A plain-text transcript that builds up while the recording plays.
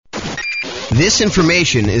This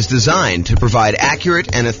information is designed to provide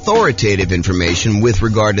accurate and authoritative information with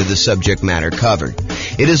regard to the subject matter covered.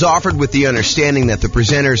 It is offered with the understanding that the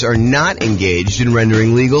presenters are not engaged in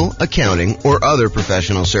rendering legal, accounting, or other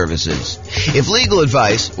professional services. If legal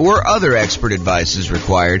advice or other expert advice is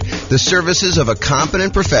required, the services of a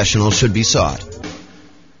competent professional should be sought.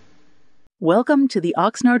 Welcome to the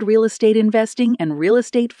Oxnard Real Estate Investing and Real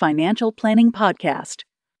Estate Financial Planning Podcast.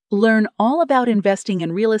 Learn all about investing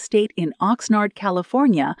in real estate in Oxnard,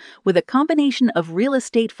 California, with a combination of real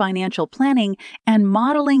estate financial planning and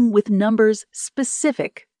modeling with numbers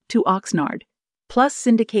specific to Oxnard, plus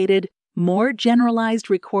syndicated, more generalized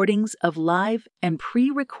recordings of live and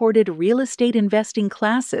pre-recorded real estate investing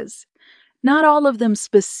classes, not all of them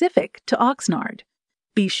specific to Oxnard.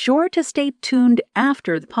 Be sure to stay tuned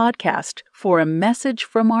after the podcast for a message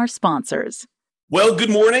from our sponsors. Well, good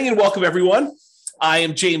morning and welcome, everyone. I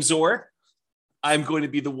am James Orr. I'm going to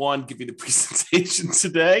be the one giving the presentation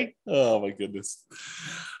today. Oh, my goodness.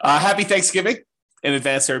 Happy Thanksgiving in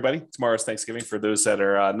advance, everybody. Tomorrow's Thanksgiving for those that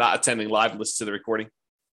are not attending live and listen to the recording.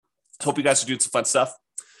 Hope you guys are doing some fun stuff.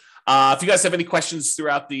 If you guys have any questions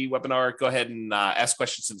throughout the webinar, go ahead and ask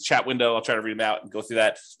questions in the chat window. I'll try to read them out and go through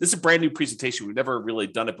that. This is a brand new presentation. We've never really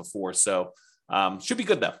done it before, so should be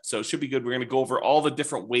good, though. So it should be good. We're going to go over all the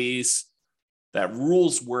different ways that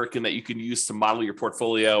rules work and that you can use to model your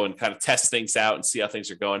portfolio and kind of test things out and see how things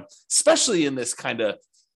are going, especially in this kind of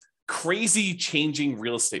crazy changing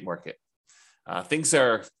real estate market. Things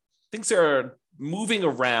are moving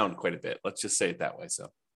around quite a bit. Let's just say it that way. So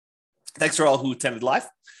thanks for all who attended live.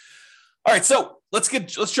 All right, so let's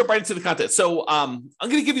jump right into the content. So I'm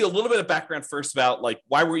going to give you a little bit of background first about like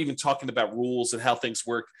why we're even talking about rules and how things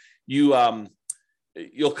work.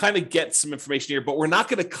 You'll kind of get some information here, but we're not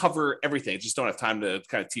going to cover everything. I just don't have time to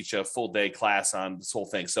kind of teach a full day class on this whole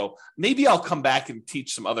thing. So maybe I'll come back and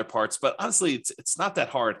teach some other parts, but honestly, it's not that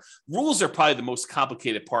hard. Rules are probably the most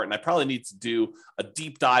complicated part, and I probably need to do a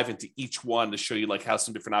deep dive into each one to show you like how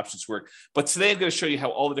some different options work. But today I'm going to show you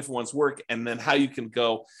how all the different ones work and then how you can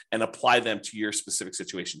go and apply them to your specific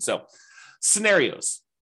situation. So scenarios.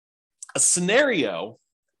 A scenario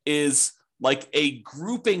is like a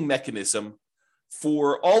grouping mechanism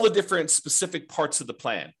for all the different specific parts of the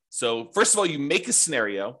plan. So first of all, you make a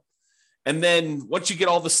scenario. And then once you get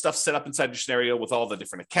all the stuff set up inside your scenario with all the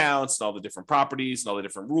different accounts and all the different properties and all the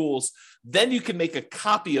different rules, then you can make a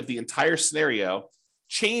copy of the entire scenario,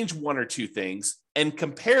 change one or two things, and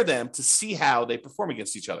compare them to see how they perform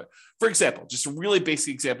against each other. For example, just a really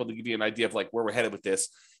basic example to give you an idea of like where we're headed with this.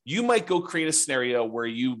 You might go create a scenario where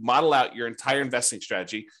you model out your entire investing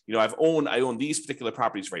strategy. You know, I own these particular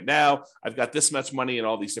properties right now. I've got this much money in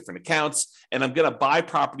all these different accounts, and I'm going to buy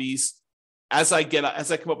properties as I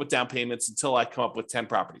come up with down payments until I come up with 10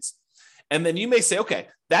 properties. And then you may say, okay,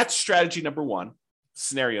 that's strategy number one,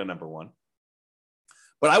 scenario number one.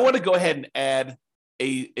 But I want to go ahead and add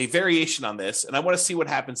a variation on this, and I want to see what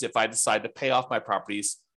happens if I decide to pay off my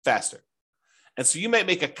properties faster. And so you might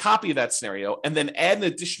make a copy of that scenario and then add an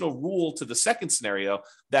additional rule to the second scenario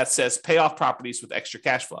that says pay off properties with extra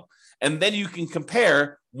cash flow. And then you can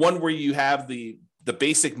compare one where you have the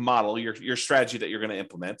basic model, your strategy that you're going to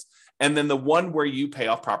implement, and then the one where you pay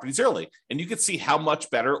off properties early. And you can see how much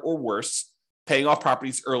better or worse paying off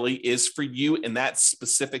properties early is for you in that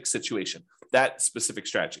specific situation, that specific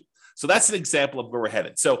strategy. So that's an example of where we're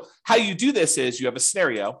headed. So how you do this is you have a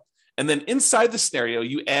scenario, and then inside the scenario,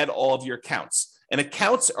 you add all of your accounts. And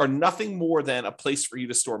accounts are nothing more than a place for you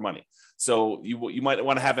to store money. So you might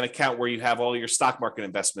want to have an account where you have all your stock market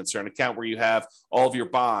investments, or an account where you have all of your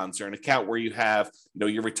bonds, or an account where you have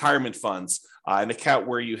your retirement funds, an account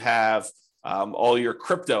where you have all your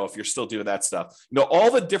crypto, if you're still doing that stuff. All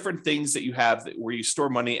the different things that you have where you store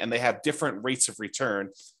money, and they have different rates of return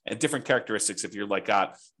and different characteristics. If you're like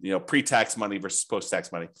got pre-tax money versus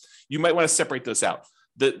post-tax money, you might want to separate those out.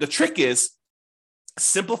 The trick is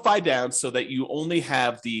simplify down so that you only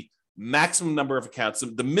have the maximum number of accounts,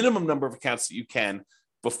 the minimum number of accounts that you can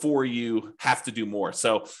before you have to do more.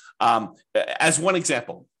 So as one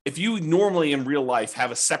example, if you normally in real life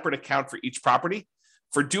have a separate account for each property,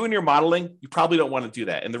 for doing your modeling, you probably don't want to do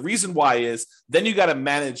that. And the reason why is then you got to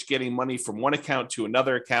manage getting money from one account to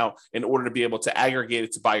another account in order to be able to aggregate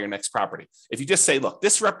it to buy your next property. If you just say, look,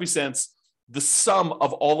 this represents the sum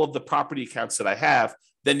of all of the property accounts that I have,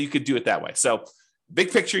 then you could do it that way. So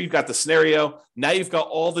big picture, you've got the scenario. Now you've got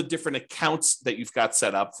all the different accounts that you've got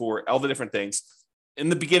set up for all the different things. In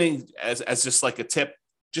the beginning, as just like a tip,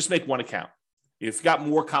 just make one account. If you've got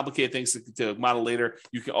more complicated things to model later,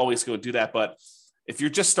 you can always go do that. But If you're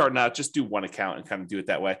just starting out, just do one account and kind of do it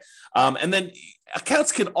that way. And then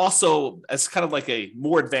accounts can also, as kind of like a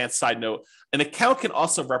more advanced side note, an account can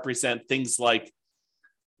also represent things like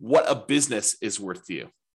what a business is worth to you.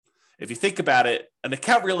 If you think about it, an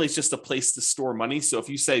account really is just a place to store money. So if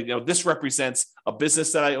you say, this represents a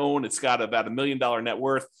business that I own, it's got about $1 million net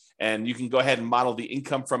worth, and you can go ahead and model the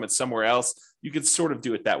income from it somewhere else, you can sort of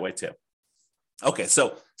do it that way too. Okay,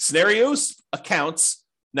 so scenarios, accounts,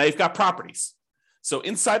 now you've got properties. So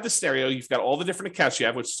inside the scenario, you've got all the different accounts you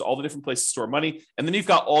have, which is all the different places to store money. And then you've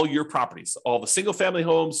got all your properties, all the single family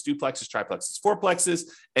homes, duplexes, triplexes, fourplexes,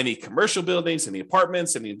 any commercial buildings, any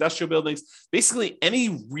apartments, any industrial buildings, basically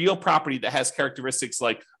any real property that has characteristics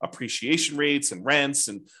like appreciation rates and rents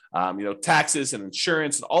and taxes and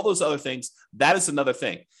insurance and all those other things. That is another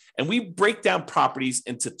thing. And we break down properties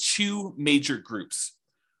into two major groups.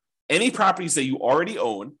 Any properties that you already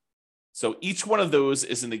own. So each one of those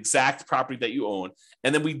is an exact property that you own.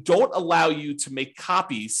 And then we don't allow you to make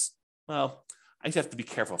copies. Well, I have to be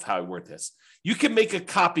careful of how I word this. You can make a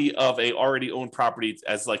copy of a already owned property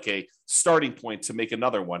as like a starting point to make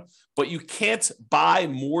another one, but you can't buy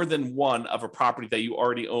more than one of a property that you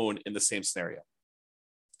already own in the same scenario.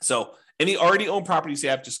 So any already owned properties you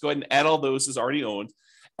have, just go ahead and add all those as already owned.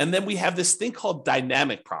 And then we have this thing called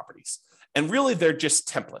dynamic properties. And really, they're just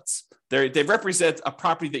templates. They represent a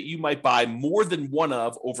property that you might buy more than one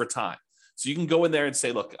of over time. So you can go in there and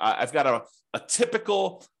say, look, I've got a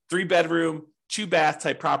typical 3-bedroom, 2-bath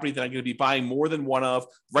type property that I'm going to be buying more than one of.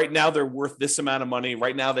 Right now, they're worth this amount of money.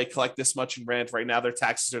 Right now, they collect this much in rent. Right now, their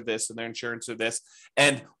taxes are this and their insurance are this.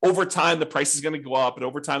 And over time, the price is going to go up. And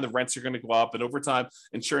over time, the rents are going to go up. And over time,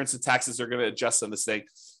 insurance and taxes are going to adjust on this thing.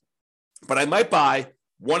 But I might buy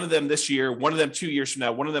one of them this year, one of them 2 years from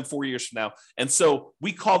now, one of them 4 years from now. And so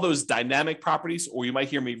we call those dynamic properties, or you might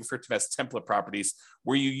hear me refer to them as template properties,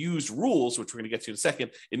 where you use rules, which we're going to get to in a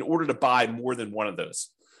second, in order to buy more than one of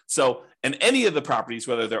those. So, and any of the properties,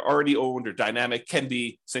 whether they're already owned or dynamic, can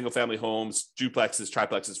be single family homes, duplexes,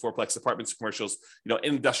 triplexes, fourplexes, apartments, commercials,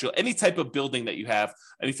 industrial, any type of building that you have,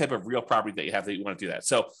 any type of real property that you have that you want to do that.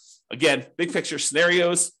 So again, big picture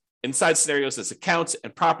scenarios, inside scenarios as accounts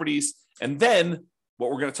and properties. And then what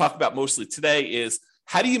we're going to talk about mostly today is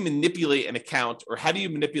how do you manipulate an account or how do you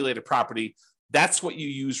manipulate a property? That's what you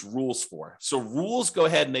use rules for. So rules go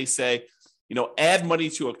ahead and they say, add money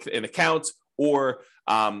to an account, or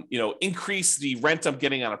increase the rent I'm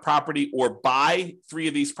getting on a property, or buy 3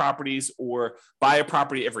 of these properties, or buy a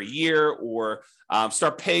property every year, or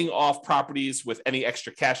start paying off properties with any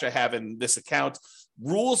extra cash I have in this account.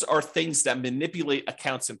 Rules are things that manipulate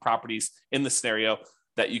accounts and properties in the scenario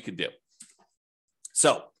that you can do.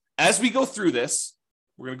 So as we go through this,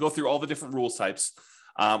 we're going to go through all the different rules types.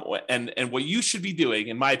 And what you should be doing,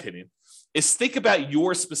 in my opinion, is think about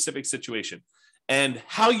your specific situation and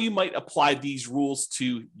how you might apply these rules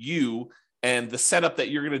to you and the setup that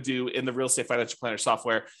you're going to do in the Real Estate Financial Planner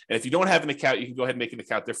software. And if you don't have an account, you can go ahead and make an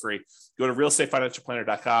account. They're free. Go to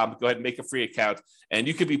realestatefinancialplanner.com, go ahead and make a free account. And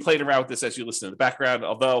you could be playing around with this as you listen in the background,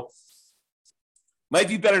 although might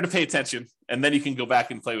be better to pay attention, and then you can go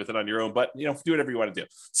back and play with it on your own, but do whatever you want to do.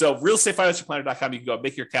 So realestatefinancialplanner.com, you can go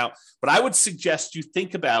make your account, but I would suggest you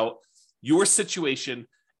think about your situation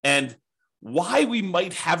and why we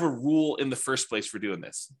might have a rule in the first place for doing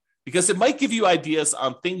this, because it might give you ideas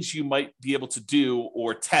on things you might be able to do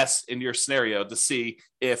or test in your scenario to see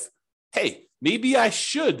if, hey, maybe I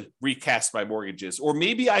should recast my mortgages, or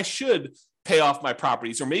maybe I should pay off my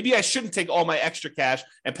properties, or maybe I shouldn't take all my extra cash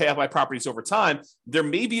and pay off my properties over time. There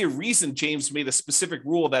may be a reason James made a specific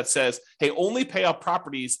rule that says, hey, only pay off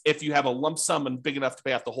properties if you have a lump sum and big enough to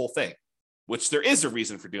pay off the whole thing, which there is a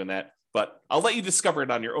reason for doing that, but I'll let you discover it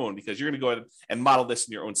on your own because you're going to go ahead and model this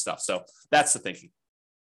in your own stuff. So that's the thinking.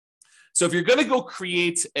 So if you're going to go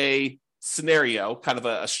create a scenario, kind of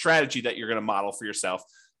a strategy that you're going to model for yourself,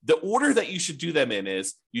 the order that you should do them in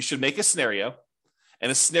is you should make a scenario.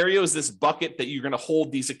 And a scenario is this bucket that you're going to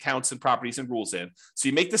hold these accounts and properties and rules in. So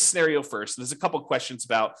you make the scenario first. There's a couple of questions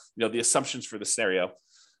about the assumptions for the scenario.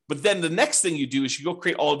 But then the next thing you do is you go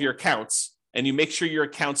create all of your accounts and you make sure your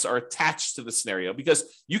accounts are attached to the scenario,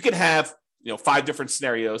 because you can have 5 different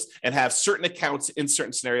scenarios and have certain accounts in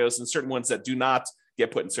certain scenarios and certain ones that do not get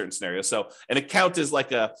put in certain scenarios. So an account is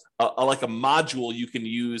like a module you can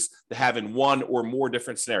use to have in one or more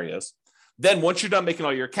different scenarios. Then once you're done making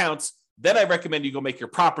all your accounts, then I recommend you go make your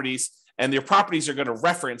properties, and your properties are going to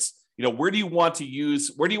reference, where do you want to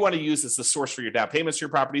use as the source for your down payments for your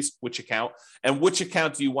properties, which account, and which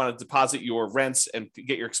account do you want to deposit your rents and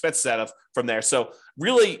get your expenses out of from there. So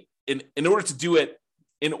really, in order to do it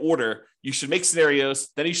in order. You should make scenarios,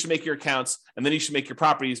 then you should make your accounts, and then you should make your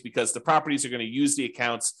properties, because the properties are going to use the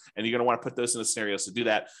accounts and you're going to want to put those in the scenarios to do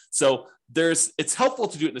that. So it's helpful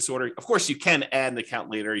to do it in this order. Of course, you can add an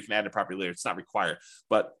account later. You can add a property later. It's not required,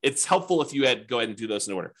 but it's helpful if you go ahead and do those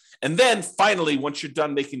in order. And then finally, once you're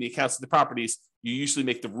done making the accounts of the properties, you usually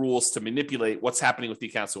make the rules to manipulate what's happening with the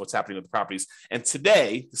accounts and what's happening with the properties. And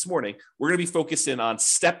this morning, we're going to be focused in on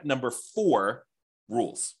step number 4,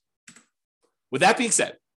 rules. With that being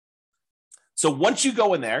said, so once you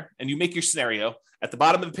go in there and you make your scenario, at the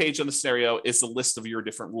bottom of the page on the scenario is the list of your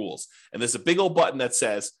different rules. And there's a big old button that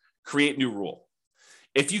says create new rule.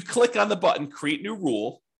 If you click on the button, create new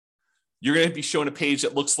rule, you're going to be shown a page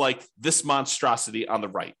that looks like this monstrosity on the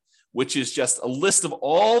right, which is just a list of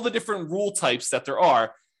all the different rule types that there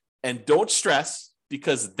are. And don't stress,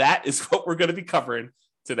 because that is what we're going to be covering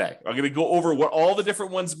today. I'm going to go over what all the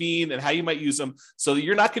different ones mean and how you might use them so that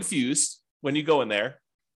you're not confused when you go in there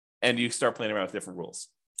and you start playing around with different rules.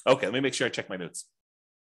 Okay, let me make sure I check my notes.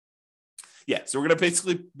 Yeah, so we're going to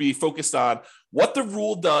basically be focused on what the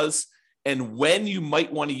rule does and when you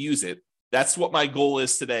might want to use it. That's what my goal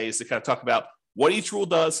is today, is to kind of talk about what each rule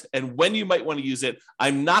does and when you might want to use it.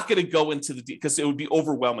 I'm not going to go into because it would be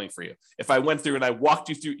overwhelming for you. If I went through and I walked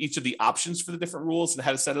you through each of the options for the different rules and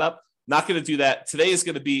how to set it up, not going to do that. Today is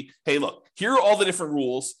going to be, hey, look, here are all the different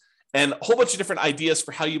rules and a whole bunch of different ideas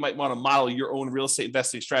for how you might want to model your own real estate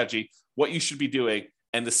investing strategy, what you should be doing,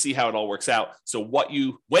 and to see how it all works out. So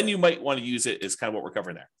when you might want to use it is kind of what we're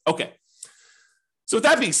covering there. Okay. So with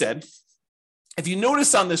that being said, if you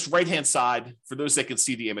notice on this right-hand side, for those that can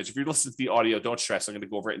see the image, if you're listening to the audio, don't stress. I'm going to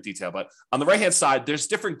go over it in detail. But on the right-hand side, there's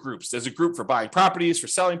different groups. There's a group for buying properties, for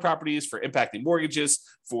selling properties, for impacting mortgages,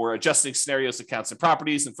 for adjusting scenarios, accounts, and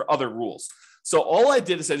properties, and for other rules. So all I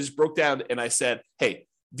did is I just broke down and I said, hey,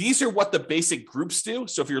 these are what the basic groups do.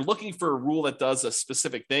 So if you're looking for a rule that does a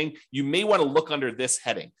specific thing, you may want to look under this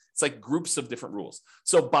heading. It's like groups of different rules.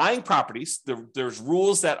 So buying properties, there's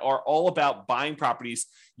rules that are all about buying properties.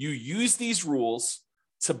 You use these rules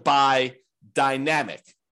to buy dynamic.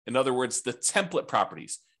 In other words, the template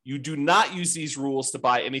properties. You do not use these rules to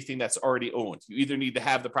buy anything that's already owned. You either need to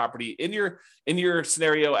have the property in your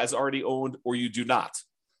scenario as already owned, or you do not.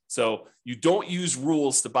 So you don't use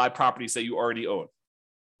rules to buy properties that you already own.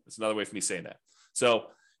 That's another way for me saying that. So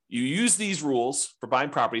you use these rules for buying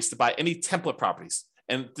properties to buy any template properties.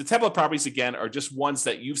 And the template properties, again, are just ones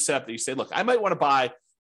that you've set up that you say, look, I might want to buy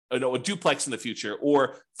a duplex in the future,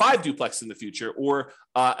 or 5 duplex in the future, or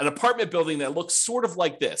an apartment building that looks sort of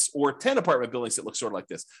like this, or 10 apartment buildings that look sort of like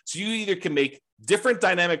this. So you either can make different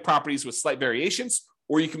dynamic properties with slight variations,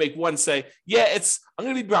 or you can make one say, yeah, I'm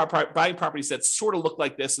going to be buying properties that sort of look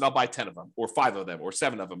like this, and I'll buy 10 of them, or 5 of them, or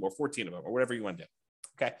 7 of them, or 14 of them, or whatever you want to do.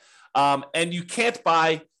 Okay. And you can't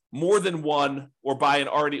buy more than one or buy an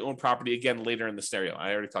already owned property again later in the scenario.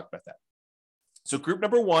 I already talked about that. So group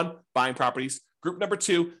number 1, buying properties. Group number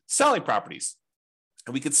 2, selling properties.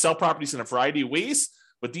 And we could sell properties in a variety of ways,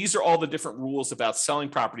 but these are all the different rules about selling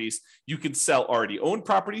properties. You can sell already owned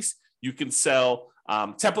properties. You can sell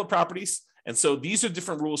template properties. And so these are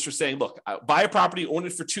different rules for saying, look, buy a property, own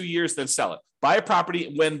it for 2 years, then sell it. Buy a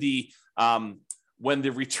property when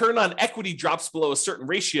the return on equity drops below a certain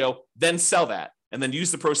ratio, then sell that, and then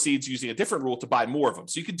use the proceeds using a different rule to buy more of them.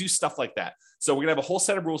 So you could do stuff like that. So we're going to have a whole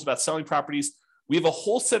set of rules about selling properties. We have a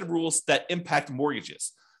whole set of rules that impact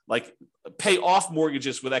mortgages, like pay off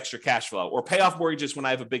mortgages with extra cash flow, or pay off mortgages when I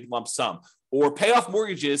have a big lump sum, or pay off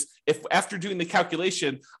mortgages if after doing the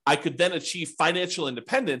calculation, I could then achieve financial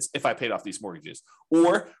independence if I paid off these mortgages,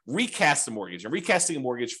 or recast a mortgage. And recasting a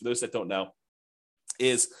mortgage, for those that don't know,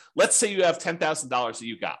 is, let's say you have $10,000 that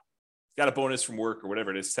you got a bonus from work or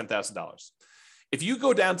whatever it is, $10,000. If you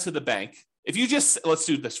go down to the bank, let's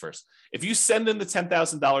do this first. If you send in the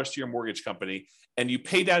 $10,000 to your mortgage company and you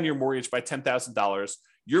pay down your mortgage by $10,000,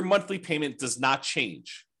 your monthly payment does not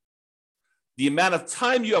change. The amount of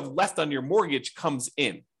time you have left on your mortgage comes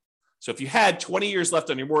in. So if you had 20 years left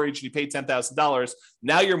on your mortgage and you paid $10,000,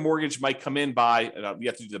 now your mortgage might come in by, you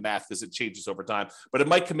have to do the math because it changes over time, but it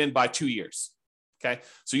might come in by 2 years. Okay.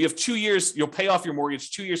 So you have 2 years, you'll pay off your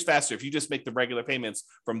mortgage 2 years faster if you just make the regular payments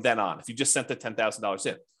from then on, if you just sent the $10,000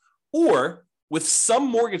 in. Or with some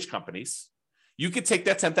mortgage companies, you could take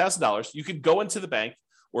that $10,000, you could go into the bank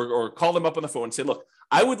or call them up on the phone and say, look,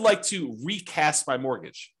 I would like to recast my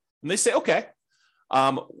mortgage. And they say, okay,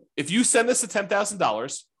 if you send us the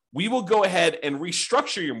 $10,000, we will go ahead and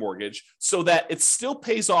restructure your mortgage so that it still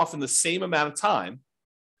pays off in the same amount of time,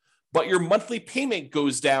 but your monthly payment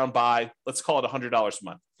goes down by, let's call it $100 a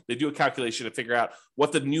month. They do a calculation to figure out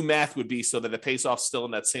what the new math would be so that it pays off still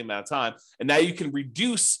in that same amount of time. And now you can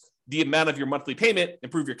reduce the amount of your monthly payment,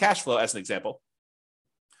 improve your cash flow, as an example,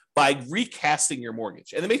 by recasting your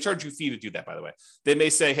mortgage. And they may charge you a fee to do that, by the way. They may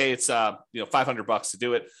say, hey, it's $500 to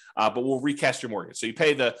do it, but we'll recast your mortgage. So you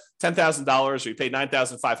pay the $10,000 or you pay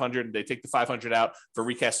 $9,500 and they take the $500 out for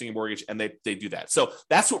recasting your mortgage, and they do that. So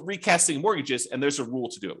that's what recasting mortgage is, and there's a rule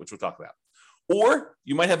to do it, which we'll talk about. Or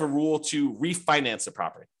you might have a rule to refinance a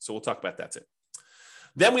property. So we'll talk about that too.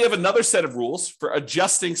 Then we have another set of rules for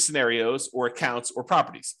adjusting scenarios or accounts or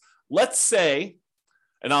properties. Let's say,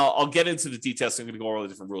 and I'll get into the details, so I'm going to go over all the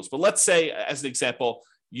different rules. But let's say, as an example,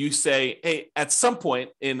 you say, hey, at some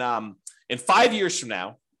point in 5 years from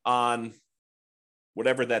now, on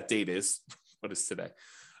whatever that date is, what is today?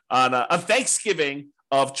 On Thanksgiving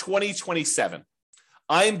of 2027,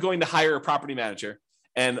 I am going to hire a property manager,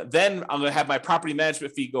 and then I'm going to have my property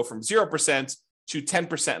management fee go from 0% to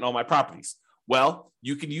 10% in all my properties. Well,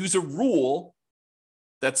 you can use a rule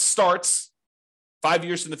that starts 5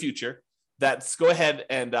 years in the future that's go ahead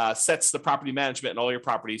and sets the property management in all your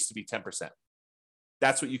properties to be 10%.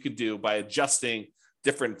 That's what you could do by adjusting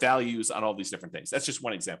different values on all these different things. That's just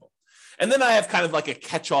one example. And then I have kind of like a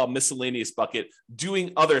catch-all miscellaneous bucket,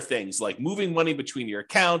 doing other things like moving money between your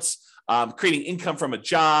accounts, creating income from a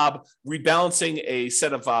job, rebalancing a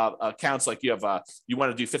set of accounts, like you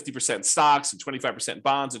want to do 50% in stocks and 25% in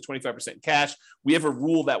bonds and 25% in cash. We have a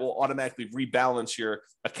rule that will automatically rebalance your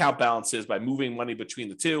account balances by moving money between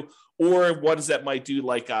the two. Or what does that might do,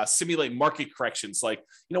 like simulate market corrections? Like,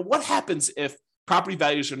 what happens if property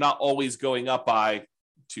values are not always going up by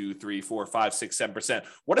 2, 3, 4, 5, 6, 7%?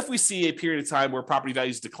 What if we see a period of time where property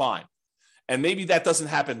values decline? And maybe that doesn't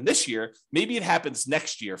happen this year. Maybe it happens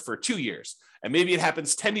next year for 2 years. And maybe it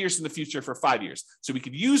happens 10 years in the future for 5 years. So we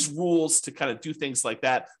could use rules to kind of do things like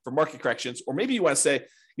that for market corrections. Or maybe you want to say,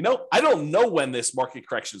 I don't know when this market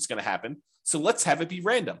correction is going to happen, so let's have it be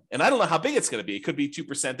random. And I don't know how big it's going to be. It could be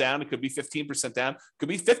 2% down. It could be 15% down. It could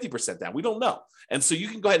be 50% down. We don't know. And so you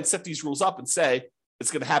can go ahead and set these rules up and say it's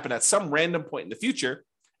going to happen at some random point in the future.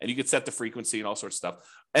 And you could set the frequency and all sorts of stuff.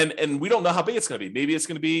 And we don't know how big it's going to be. Maybe it's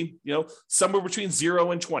going to be, somewhere between 0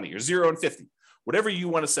 and 20 or 0 and 50, whatever you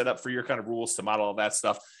want to set up for your kind of rules to model all that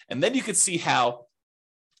stuff. And then you can see how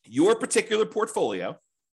your particular portfolio,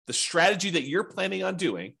 the strategy that you're planning on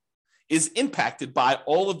doing, is impacted by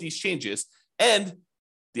all of these changes. And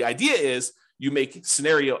the idea is you make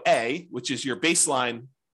scenario A, which is your baseline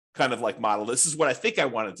kind of like model. This is what I think I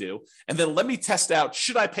want to do. And then let me test out,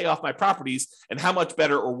 should I pay off my properties and how much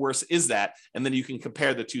better or worse is that? And then you can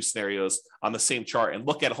compare the two scenarios on the same chart and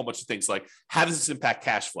look at a whole bunch of things like, how does this impact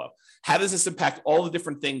cash flow? How does this impact all the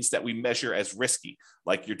different things that we measure as risky,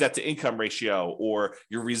 like your debt to income ratio or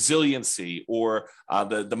your resiliency or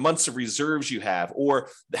the months of reserves you have, or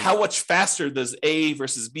how much faster does A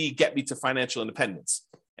versus B get me to financial independence?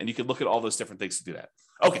 And you can look at all those different things to do that.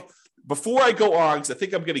 Okay. Before I go on, because I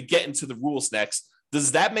think I'm going to get into the rules next,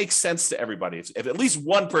 does that make sense to everybody? If at least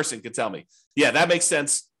one person can tell me, yeah, that makes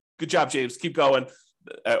sense. Good job, James. Keep going.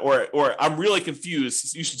 Or I'm really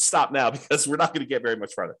confused. You should stop now because we're not going to get very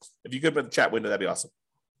much further. If you could put the chat window, that'd be awesome.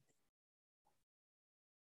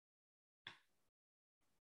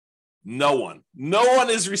 No one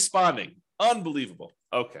is responding. Unbelievable.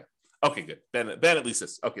 Okay, good. Ben at least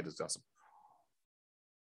is. Okay, this is awesome.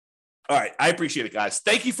 All right. I appreciate it, guys.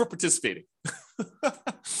 Thank you for participating.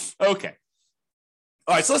 Okay.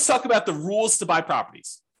 All right. So let's talk about the rules to buy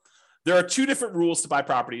properties. There are two different rules to buy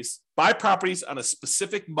properties. Buy properties on a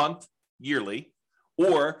specific month yearly,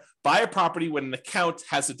 or buy a property when an account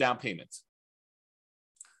has a down payment.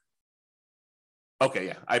 Okay.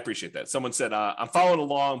 Yeah. I appreciate that. Someone said, I'm following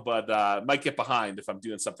along, but might get behind if I'm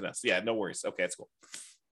doing something else. Yeah. No worries. Okay. That's cool.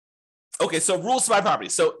 Okay, so rules to buy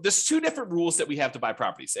properties. So there's two different rules that we have to buy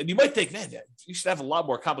properties. And you might think, man, you should have a lot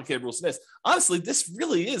more complicated rules than this. Honestly, this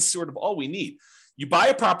really is sort of all we need. You buy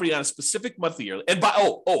a property on a specific monthly year. And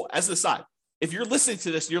as an aside, if you're listening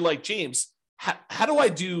to this and you're like, James, how do I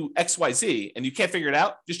do X, Y, Z? And you can't figure it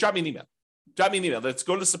out, just drop me an email. Drop me an email. Let's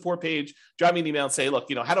go to the support page, drop me an email and say,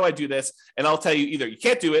 look, how do I do this? And I'll tell you either you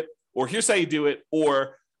can't do it, or here's how you do it,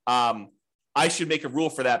 or I should make a rule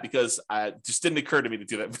for that because it just didn't occur to me to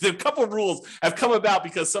do that. But a couple of rules have come about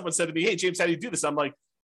because someone said to me, hey, James, how do you do this? I'm like,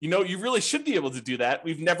 you really should be able to do that.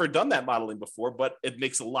 We've never done that modeling before, but it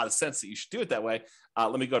makes a lot of sense that you should do it that way.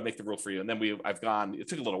 Let me go and make the rule for you. And then I've gone, it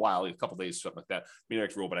took a little while, a couple of days, something like that. We didn't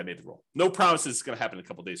make the rule, but I made the rule. No promises it's going to happen in a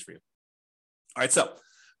couple of days for you. All right, so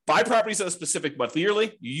buy properties on a specific monthly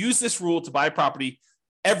yearly. You use this rule to buy a property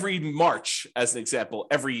every March, as an example,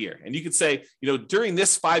 every year. And you could say, during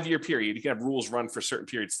this 5-year period, you can have rules run for certain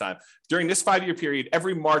periods of time. During this 5-year period,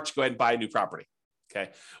 every March, go ahead and buy a new property. Okay.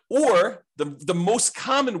 Or the most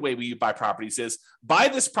common way we buy properties is buy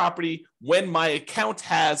this property when my account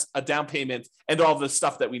has a down payment and all the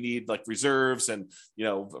stuff that we need, like reserves and,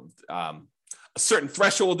 a certain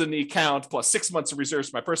threshold in the account, plus 6 months of reserves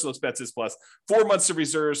for my personal expenses, plus 4 months of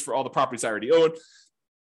reserves for all the properties I already own,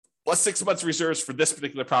 plus 6 months of reserves for this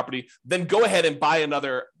particular property. Then go ahead and buy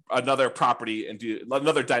another property and do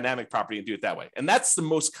another dynamic property and do it that way. And that's the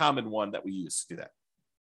most common one that we use to do that.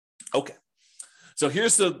 Okay. So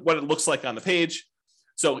here's what it looks like on the page.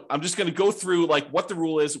 So I'm just going to go through like what the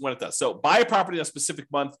rule is when it does. So buy a property in a specific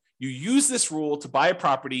month. You use this rule to buy a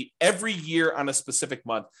property every year on a specific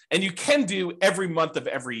month, and you can do every month of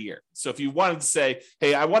every year. So if you wanted to say,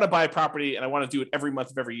 hey, I want to buy a property and I want to do it every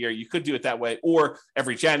month of every year, you could do it that way, or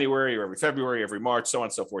every January or every February, every March, so on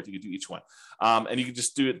and so forth. You could do each one. And you can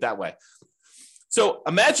just do it that way. So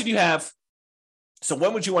imagine so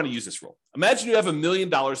when would you want to use this rule? Imagine you have $1 million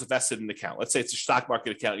invested in an account. Let's say it's a stock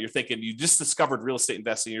market account. You're thinking you just discovered real estate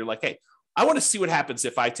investing. You're like, hey, I want to see what happens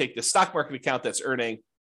if I take the stock market account that's earning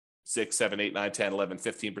 6, 7, 8, 9, 10, 11,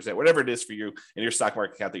 15%, whatever it is for you in your stock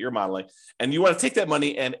market account that you're modeling. And you want to take that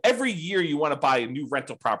money and every year you want to buy a new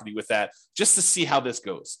rental property with that just to see how this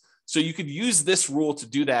goes. So you could use this rule to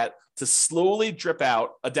do that, to slowly drip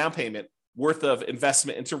out a down payment worth of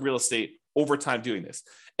investment into real estate over time doing this.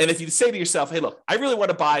 And if you say to yourself, hey, look, I really want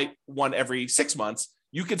to buy one every 6 months,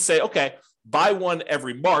 you could say, okay, buy one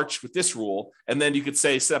every March with this rule. And then you could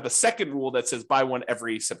say, set up a second rule that says buy one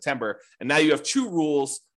every September. And now you have 2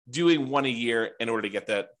 rules doing one a year in order to get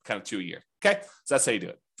that kind of 2 a year. Okay. So that's how you do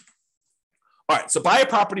it. All right. So buy a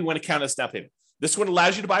property when account has down payment. This one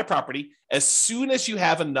allows you to buy a property as soon as you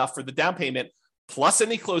have enough for the down payment, plus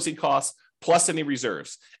any closing costs, plus any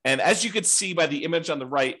reserves. And as you can see by the image on the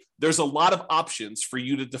right, there's a lot of options for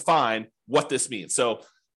you to define what this means. So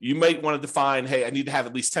you might want to define, hey, I need to have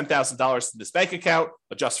at least $10,000 in this bank account,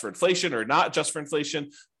 adjust for inflation or not adjust for inflation,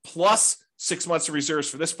 plus 6 months of reserves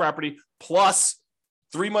for this property, plus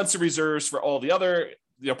 3 months of reserves for all the other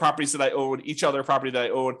properties that I own, each other property that I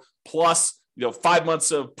own, plus 5 months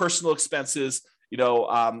of personal expenses,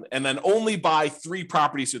 and then only buy 3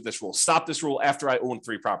 properties with this rule. Stop this rule after I own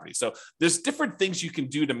 3 properties. So there's different things you can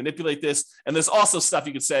do to manipulate this. And there's also stuff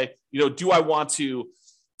you could say, do I want to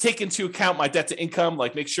take into account my debt to income,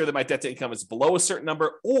 like make sure that my debt to income is below a certain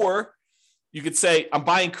number, or you could say, I'm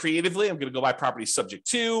buying creatively. I'm going to go buy properties subject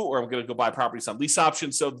to, or I'm going to go buy properties on lease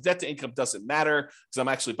options. So the debt to income doesn't matter because I'm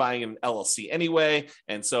actually buying an LLC anyway.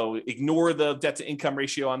 And so ignore the debt to income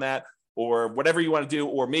ratio on that, or whatever you want to do.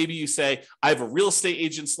 Or maybe you say, I have a real estate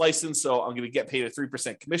agent's license, so I'm going to get paid a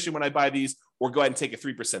 3% commission when I buy these, or go ahead and take a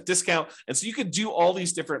 3% discount. And so you could do all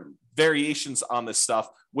these different variations on this stuff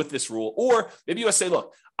with this rule. Or maybe you say,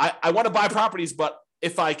 look, I want to buy properties, but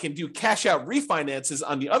if I can do cash out refinances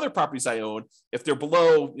on the other properties I own, if they're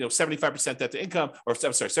below 75% debt to income, or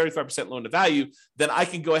 75% loan to value, then I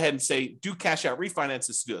can go ahead and say, do cash out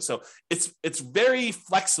refinances to do it. So it's very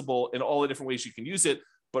flexible in all the different ways you can use it,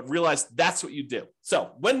 but realize that's what you do.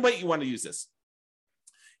 So when might you want to use this?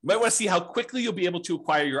 You might want to see how quickly you'll be able to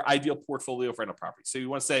acquire your ideal portfolio of rental property. So you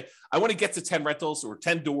want to say, I want to get to 10 rentals or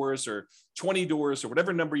 10 doors or 20 doors or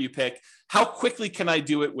whatever number you pick. How quickly can I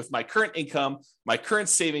do it with my current income, my current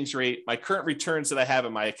savings rate, my current returns that I have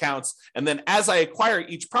in my accounts? And then as I acquire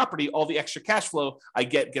each property, all the extra cash flow I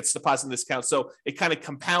get gets deposited in this account. So it kind of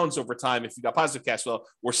compounds over time if you got positive cash flow,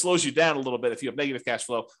 or slows you down a little bit if you have negative cash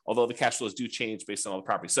flow, although the cash flows do change based on all the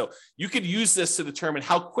properties. So you could use this to determine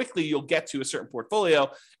how quickly you'll get to a certain portfolio.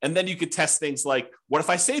 And then you could test things like, what if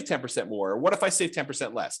I save 10% more? Or what if I save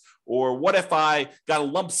 10% less? Or what if I got a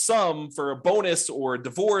lump sum for a bonus or a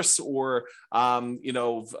divorce or,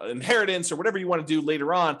 inheritance or whatever you want to do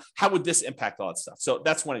later on? How would this impact all that stuff? So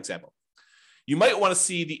that's one example. You might want to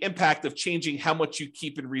see the impact of changing how much you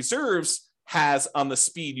keep in reserves has on the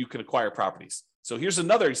speed you can acquire properties. So here's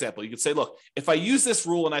another example. You could say, look, if I use this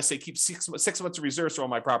rule and I say keep six months of reserves for all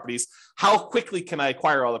my properties, how quickly can I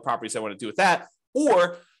acquire all the properties I want to do with that?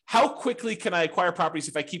 Or how quickly can I acquire properties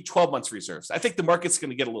if I keep 12 months reserves? I think the market's going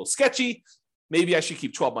to get a little sketchy. Maybe I should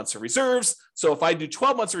keep 12 months of reserves. So if I do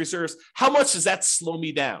 12 months of reserves, how much does that slow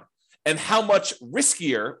me down? And how much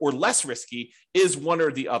riskier or less risky is one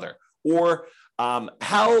or the other? Or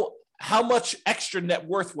how much extra net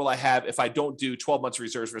worth will I have if I don't do 12 months of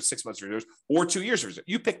reserves versus 6 months of reserves or 2 years of reserves?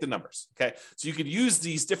 You pick the numbers, okay? So you could use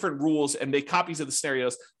these different rules and make copies of the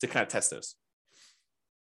scenarios to kind of test those.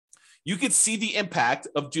 You could see the impact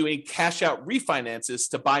of doing cash out refinances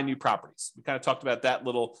to buy new properties. We kind of talked about that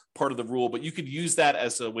little part of the rule, but you could use that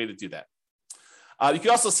as a way to do that. You can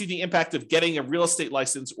also see the impact of getting a real estate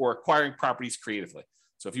license or acquiring properties creatively.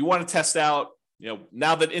 So if you want to test out,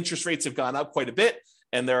 now that interest rates have gone up quite a bit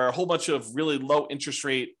and there are a whole bunch of really low interest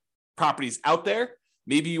rate properties out there,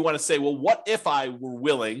 maybe you want to say, well, what if I were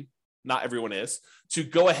willing, not everyone is, to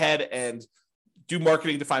go ahead and do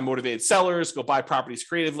marketing to find motivated sellers, go buy properties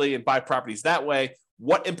creatively and buy properties that way?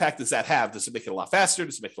 What impact does that have? Does it make it a lot faster?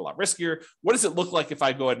 Does it make it a lot riskier? What does it look like if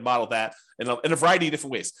I go ahead and model that in a variety of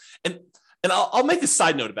different ways? And I'll make a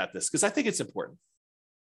side note about this because I think it's important.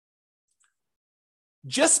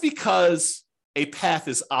 Just because a path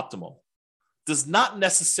is optimal does not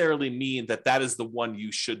necessarily mean that that is the one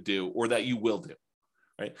you should do or that you will do,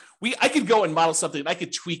 right? I could go and model something and I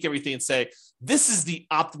could tweak everything and say, this is the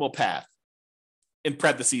optimal path, in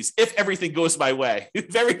parentheses, if everything goes my way,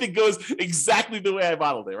 if everything goes exactly the way I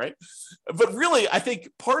modeled it, right? But really, I think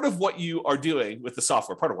part of what you are doing with the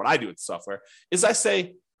software, part of what I do with the software, is I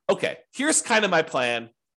say, okay, here's kind of my plan.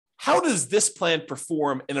 How does this plan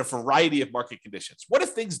perform in a variety of market conditions? What if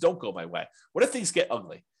things don't go my way? What if things get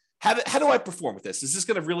ugly? How do I perform with this? Is this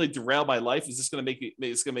going to really derail my life? Is this going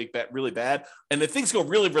to make that really bad? And if things go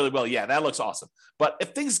really, really well, yeah, that looks awesome. But if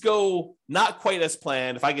things go not quite as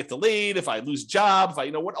planned, if I get delayed, if I lose a job, if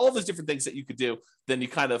I, all those different things that you could do, then you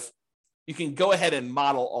can go ahead and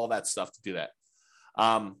model all that stuff to do that.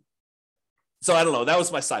 So I don't know. That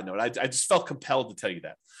was my side note. I just felt compelled to tell you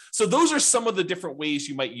that. So those are some of the different ways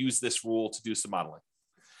you might use this rule to do some modeling.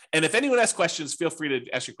 And if anyone has questions, feel free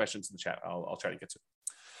to ask your questions in the chat. I'll try to get to it.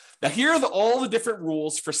 Now, here are all the different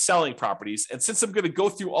rules for selling properties. And since I'm going to go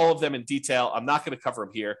through all of them in detail, I'm not going to cover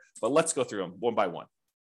them here, but let's go through them one by one.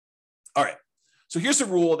 All right. So here's a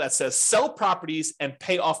rule that says sell properties and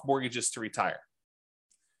pay off mortgages to retire.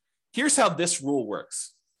 Here's how this rule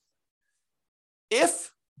works.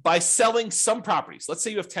 If by selling some properties, let's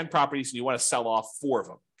say you have 10 properties and you want to sell off 4 of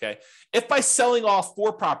them, okay? If by selling off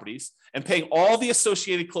 4 properties and paying all the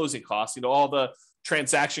associated closing costs, all the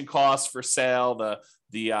transaction costs for sale, the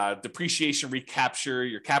depreciation recapture,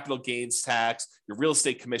 your capital gains tax, your real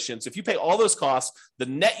estate commissions. If you pay all those costs, the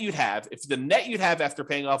net you'd have after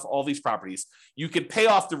paying off all these properties, you could pay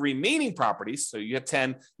off the remaining properties. So you have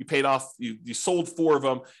 10, you paid off, you sold 4 of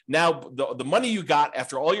them. Now the money you got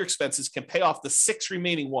after all your expenses can pay off the 6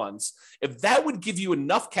 remaining ones. If that would give you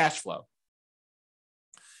enough cash flow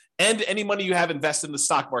and any money you have invested in the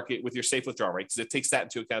stock market with your safe withdrawal rate, because it takes that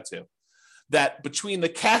into account too, that between the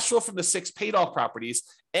cash flow from the 6 paid off properties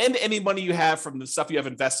and any money you have from the stuff you have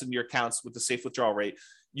invested in your accounts with the safe withdrawal rate,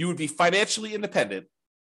 you would be financially independent.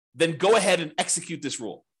 Then go ahead and execute this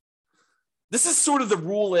rule. This is sort of the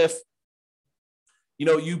rule if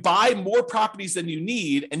you buy more properties than you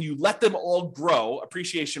need and you let them all grow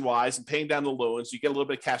appreciation wise and paying down the loans, you get a little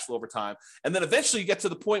bit of cash flow over time. And then eventually you get to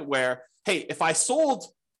the point where, hey, if I sold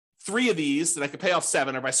 3 of these, then I could pay off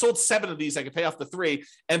 7. Or if I sold 7 of these, I could pay off the 3.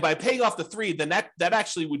 And by paying off the 3, then that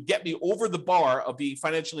actually would get me over the bar of being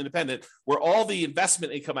financially independent, where all the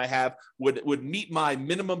investment income I have would meet my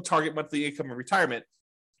minimum target monthly income in retirement.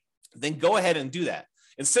 Then go ahead and do that.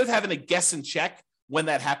 Instead of having to guess and check when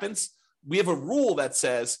that happens, we have a rule that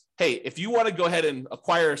says, hey, if you want to go ahead and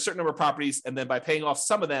acquire a certain number of properties, and then by paying off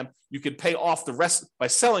some of them, you could pay off the rest. By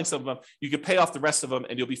selling some of them, you could pay off the rest of them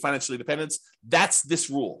and you'll be financially independent. That's this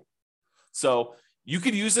rule. So you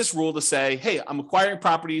could use this rule to say, hey, I'm acquiring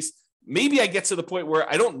properties. Maybe I get to the point where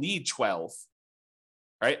I don't need 12,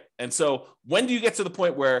 right? And so when do you get to the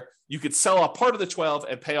point where you could sell a part of the 12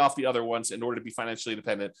 and pay off the other ones in order to be financially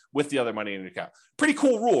independent with the other money in your account? Pretty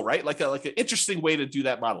cool rule, right? Like an interesting way to do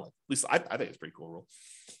that modeling. At least I think it's a pretty cool rule.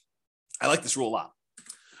 I like this rule a lot.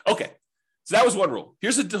 Okay, so that was one rule.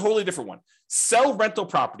 Here's a totally different one. Sell rental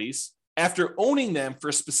properties after owning them for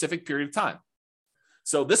a specific period of time.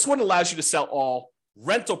 So this one allows you to sell all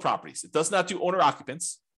rental properties. It does not do owner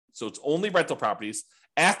occupants. So it's only rental properties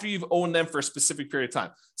after you've owned them for a specific period of time.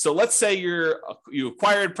 So let's say you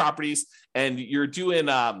acquired properties and you're doing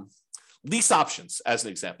lease options as an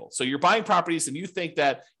example. So you're buying properties and you think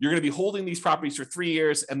that you're going to be holding these properties for 3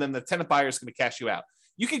 years and then the tenant buyer is going to cash you out.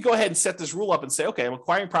 You can go ahead and set this rule up and say, okay, I'm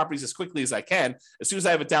acquiring properties as quickly as I can. As soon as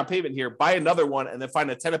I have a down payment here, buy another one and then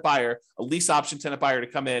find a tenant buyer, a lease option tenant buyer to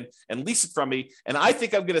come in and lease it from me. And I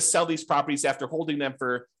think I'm going to sell these properties after holding them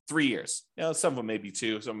for 3 years. Some of them may be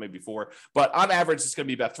 2, some may be 4, but on average, it's going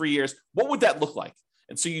to be about 3 years. What would that look like?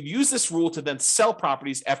 And so you'd use this rule to then sell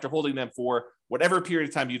properties after holding them for whatever period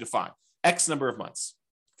of time you define, X number of months.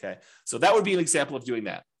 Okay. So that would be an example of doing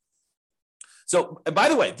that. So, and by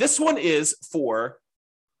the way, this one is for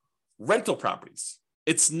rental properties.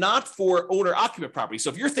 It's not for owner occupant properties. So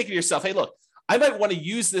if you're thinking to yourself, hey, look, I might want to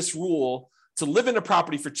use this rule to live in a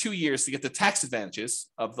property for 2 years to get the tax advantages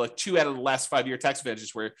of like 2 out of the last 5-year tax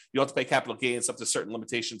advantages where you don't have to pay capital gains up to certain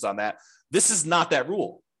limitations on that. This is not that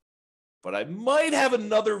rule. but I might have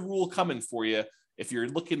another rule coming for you if you're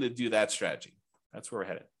looking to do that strategy. That's where we're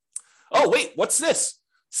headed. Oh, wait, what's this?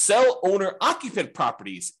 Sell owner-occupant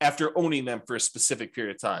properties after owning them for a specific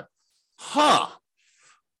period of time.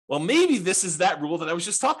 Well, maybe this is that rule that I was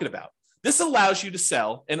just talking about. This allows you to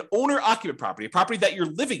sell an owner-occupant property, a property that you're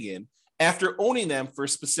living in, after owning them for a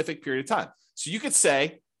specific period of time. So you could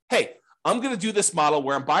say, hey, I'm going to do this model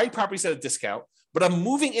where I'm buying properties at a discount, but I'm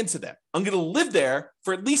moving into them. I'm going to live there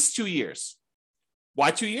for at least 2 years.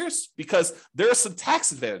 Why 2 years? Because there are some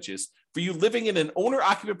tax advantages for you living in an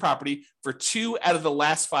owner-occupant property for 2 out of the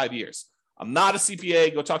last 5 years. I'm not a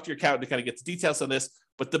CPA. Go talk to your accountant to kind of get the details on this.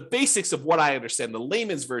 But the basics of what I understand, the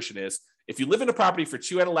layman's version is, if you live in a property for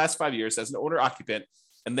 2 out of the last 5 years as an owner-occupant,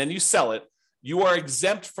 and then you sell it, you are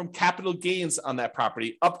exempt from capital gains on that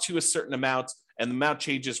property up to a certain amount, and the amount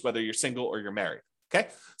changes whether you're single or you're married. Okay,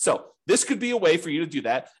 so this could be a way for you to do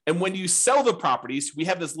that. And when you sell the properties, we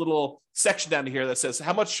have this little section down here that says,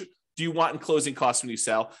 how much do you want in closing costs when you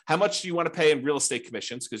sell? How much do you want to pay in real estate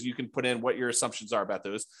commissions? Because you can put in what your assumptions are about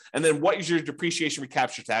those. And then what is your depreciation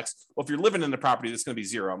recapture tax? Well, if you're living in the property, that's going to be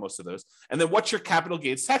zero on most of those. And then what's your capital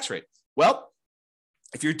gains tax rate? Well,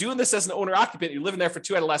 if you're doing this as an owner occupant, you're living there for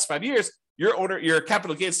 2 out of the last 5 years, your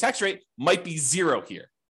capital gains tax rate might be zero here.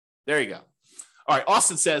 There you go. All right,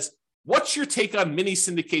 Austin says, what's your take on mini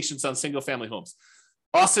syndications on single family homes?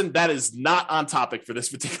 Austin, that is not on topic for this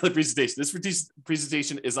particular presentation. This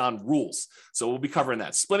presentation is on rules. So we'll be covering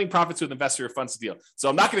that. Splitting profits with investor or funds deal. So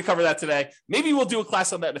I'm not going to cover that today. Maybe we'll do a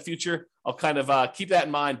class on that in the future. I'll kind of keep that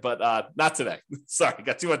in mind, but not today. Sorry,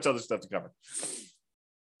 got too much other stuff to cover.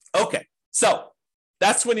 Okay, so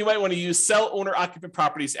that's when you might want to use sell owner-occupant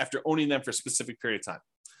properties after owning them for a specific period of time.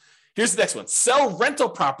 Here's the next one. Sell rental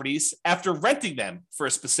properties after renting them for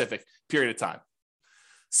a specific period of time.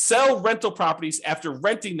 Sell rental properties after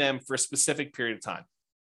renting them for a specific period of time.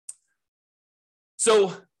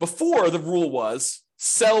 So before, the rule was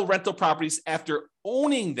sell rental properties after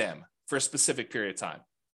owning them for a specific period of time.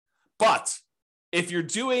 But if you're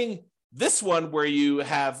doing this one where you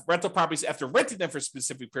have rental properties after renting them for a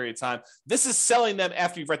specific period of time, this is selling them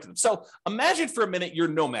after you've rented them. So imagine for a minute you're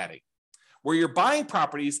nomading, where you're buying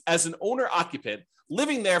properties as an owner-occupant,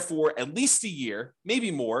 living there for at least a year,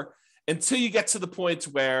 maybe more, until you get to the point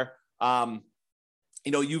where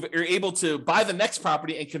you're able to buy the next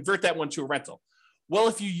property and convert that one to a rental. Well,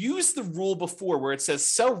 if you use the rule before where it says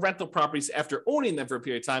sell rental properties after owning them for a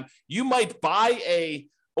period of time, you might buy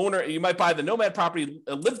the nomad property,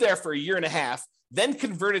 live there for a year and a half, then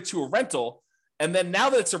convert it to a rental. And then now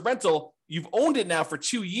that it's a rental, you've owned it now for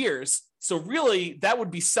 2 years. So really, that would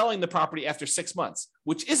be selling the property after 6 months,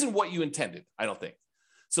 which isn't what you intended, I don't think.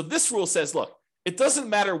 So this rule says, look, it doesn't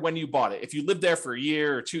matter when you bought it. If you lived there for a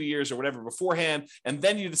year or 2 years or whatever beforehand, and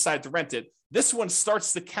then you decide to rent it, this one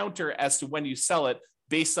starts the counter as to when you sell it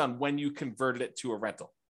based on when you converted it to a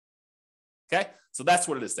rental. Okay, so that's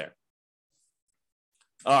what it is there.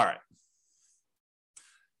 All right.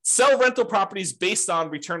 Sell rental properties based on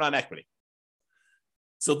return on equity.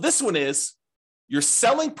 So this one is you're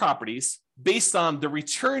selling properties based on the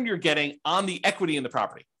return you're getting on the equity in the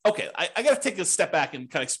property. Okay, I got to take a step back and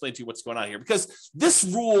kind of explain to you what's going on here, because this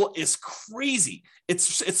rule is crazy. It's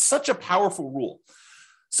such a powerful rule.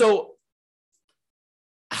 So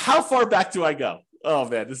how far back do I go? Oh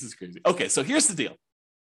man, this is crazy. Okay, so here's the deal.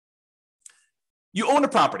 You own a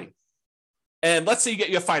property, and let's say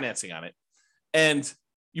you have financing on it, and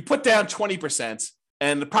you put down 20%,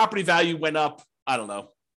 and the property value went up,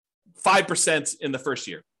 5% in the first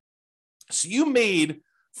year. So you made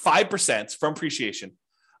 5% from appreciation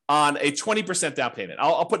on a 20% down payment.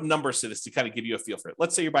 I'll put numbers to this to kind of give you a feel for it.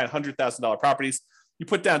 Let's say you're buying $100,000 properties. You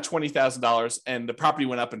put down $20,000 and the property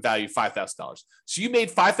went up in value $5,000. So you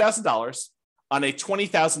made $5,000 on a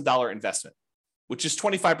 $20,000 investment, which is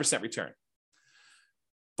 25% return.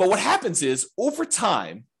 But what happens is over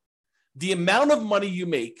time, the amount of money you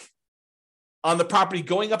make on the property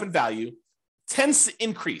going up in value tends to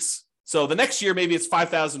increase. So the next year, maybe it's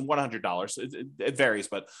 $5,100. It varies,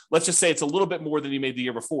 but let's just say it's a little bit more than you made the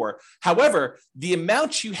year before. However, the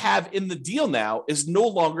amount you have in the deal now is no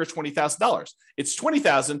longer $20,000. It's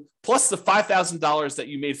 $20,000 plus the $5,000 that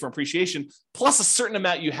you made from appreciation, plus a certain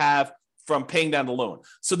amount you have from paying down the loan.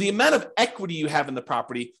 So the amount of equity you have in the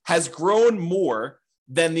property has grown more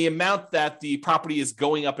than the amount that the property is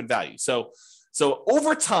going up in value. So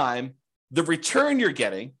over time, the return you're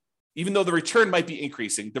getting, even though the return might be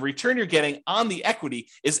increasing, the return you're getting on the equity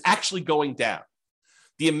is actually going down.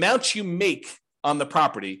 The amount you make on the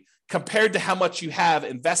property compared to how much you have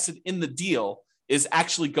invested in the deal is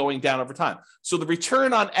actually going down over time. So the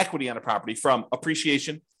return on equity on a property from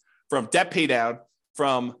appreciation, from debt pay down,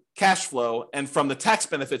 from cash flow and from the tax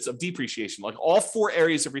benefits of depreciation. Like all four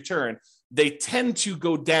areas of return, they tend to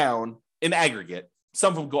go down in aggregate.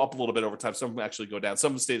 Some of them go up a little bit over time. Some of them actually go down. Some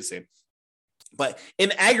of them stay the same. But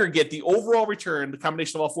in aggregate, the overall return, the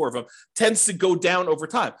combination of all four of them, tends to go down over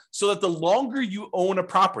time. So that the longer you own a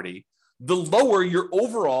property, the lower your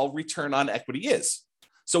overall return on equity is.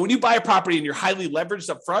 So when you buy a property and you're highly leveraged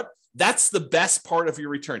up front, that's the best part of your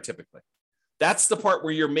return typically. That's the part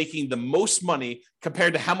where you're making the most money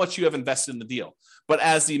compared to how much you have invested in the deal. But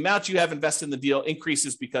as the amount you have invested in the deal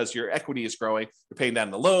increases because your equity is growing, you're paying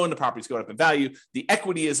down the loan, the property's going up in value, the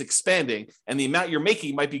equity is expanding, and the amount you're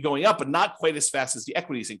making might be going up, but not quite as fast as the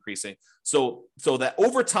equity is increasing. So that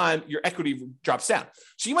over time, your equity drops down.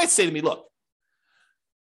 So you might say to me, look,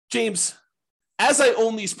 James, as I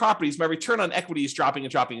own these properties, my return on equity is dropping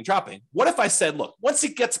and dropping and dropping. What if I said, look, once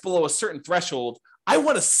it gets below a certain threshold, I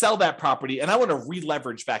want to sell that property and I want to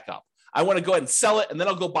re-leverage back up. I want to go ahead and sell it, and then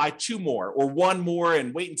I'll go buy two more or one more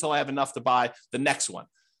and wait until I have enough to buy the next one.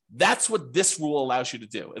 That's what this rule allows you to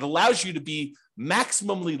do. It allows you to be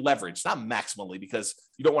maximally leveraged, not maximally because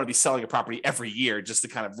you don't want to be selling a property every year just to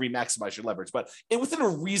kind of re-maximize your leverage, but within a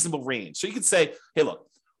reasonable range. So you can say, hey, look,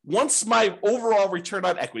 once my overall return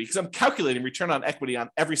on equity, because I'm calculating return on equity on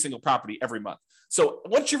every single property every month. So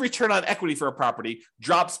once your return on equity for a property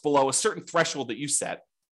drops below a certain threshold that you set,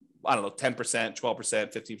 I don't know, 10%,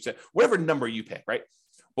 12%, 15%, whatever number you pick, right?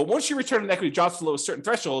 But once your return on equity drops below a certain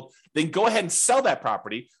threshold, then go ahead and sell that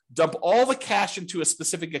property, dump all the cash into a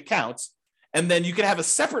specific account, and then you can have a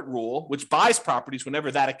separate rule which buys properties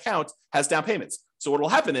whenever that account has down payments. So what will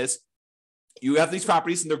happen is you have these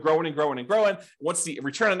properties and they're growing and growing and growing. Once the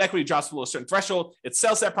return on equity drops below a certain threshold, it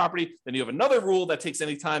sells that property. Then you have another rule that takes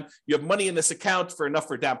any time. You have money in this account for enough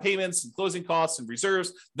for down payments and closing costs and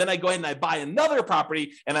reserves. Then I go ahead and I buy another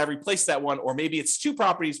property and I replace that one. Or maybe it's two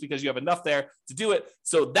properties because you have enough there to do it.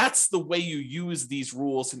 So that's the way you use these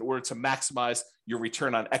rules in order to maximize your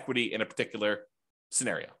return on equity in a particular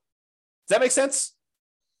scenario. Does that make sense?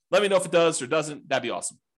 Let me know if it does or doesn't. That'd be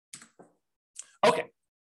awesome. Okay.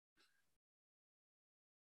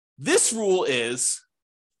 This rule is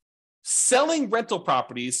selling rental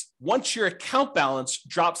properties once your account balance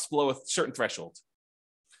drops below a certain threshold.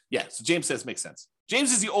 Yeah, so James says makes sense.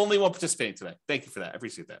 James is the only one participating today. Thank you for that. I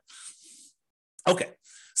appreciate that. Okay,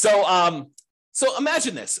 so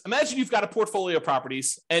imagine this. Imagine you've got a portfolio of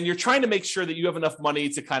properties and you're trying to make sure that you have enough money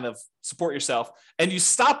to kind of support yourself, and you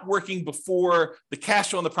stop working before the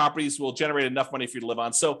cash flow on the properties will generate enough money for you to live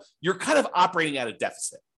on. So you're kind of operating at a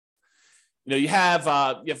deficit. You have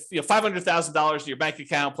 $500,000 in your bank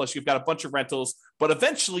account, plus you've got a bunch of rentals, but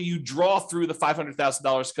eventually you draw through the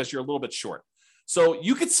 $500,000 because you're a little bit short. So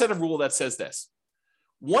you could set a rule that says this: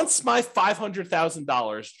 once my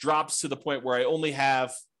 $500,000 drops to the point where I only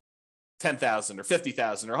have $10,000 or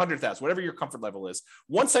 $50,000 or $100,000, whatever your comfort level is,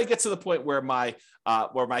 once I get to the point where my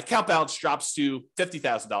account balance drops to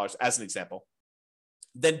 $50,000, as an example,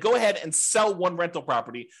 then go ahead and sell one rental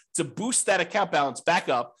property to boost that account balance back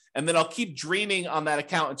up. And then I'll keep draining on that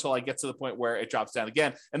account until I get to the point where it drops down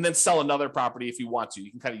again, and then sell another property if you want to.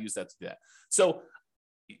 You can kind of use that to do that. So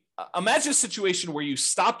imagine a situation where you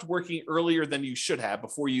stopped working earlier than you should have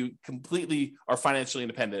before you completely are financially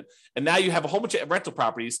independent. And now you have a whole bunch of rental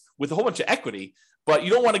properties with a whole bunch of equity, but you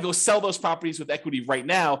don't want to go sell those properties with equity right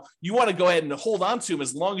now. You want to go ahead and hold on to them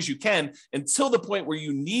as long as you can until the point where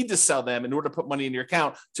you need to sell them in order to put money in your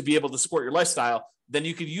account to be able to support your lifestyle. Then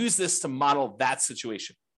you could use this to model that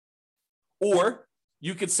situation. Or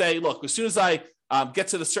you could say, look, as soon as I get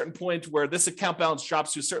to the certain point where this account balance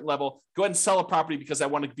drops to a certain level, go ahead and sell a property because I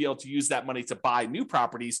want to be able to use that money to buy new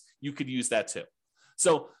properties. You could use that too.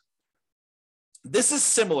 So this is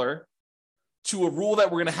similar to a rule that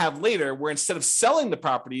we're going to have later, where instead of selling the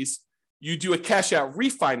properties, you do a cash out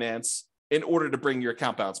refinance in order to bring your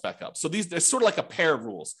account balance back up. So they're sort of like a pair of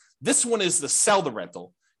rules. This one is the sell the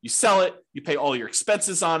rental. You sell it, you pay all your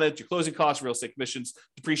expenses on it, your closing costs, real estate commissions,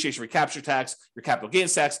 depreciation, recapture tax, your capital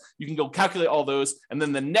gains tax. You can go calculate all those, and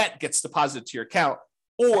then the net gets deposited to your account.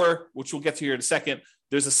 Or, which we'll get to here in a second,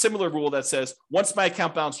 there's a similar rule that says, once my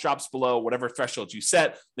account balance drops below whatever threshold you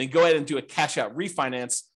set, then go ahead and do a cash out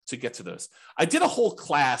refinance to get to those. I did a whole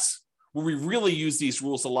class where we really use these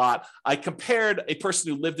rules a lot. I compared a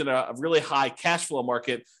person who lived in a really high cash flow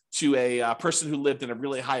market to a person who lived in a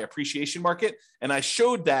really high appreciation market. And I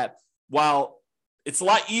showed that while it's a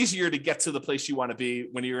lot easier to get to the place you want to be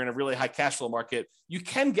when you're in a really high cash flow market, you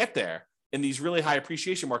can get there in these really high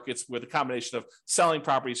appreciation markets with a combination of selling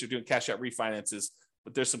properties or doing cash out refinances.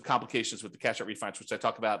 But there's some complications with the cash out refinance, which I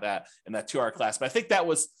talk about that in that 2-hour class. But I think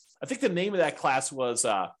the name of that class was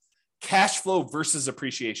cash flow versus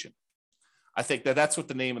appreciation. I think that's what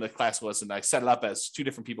the name of the class was. And I set it up as two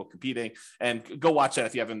different people competing, and go watch that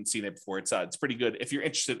if you haven't seen it before. It's pretty good if you're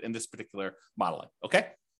interested in this particular modeling. Okay.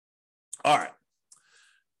 All right.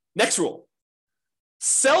 Next rule: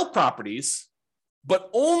 sell properties, but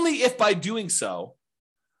only if by doing so,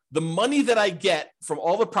 the money that I get from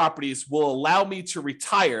all the properties will allow me to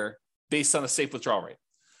retire based on a safe withdrawal rate.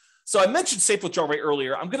 So I mentioned safe withdrawal rate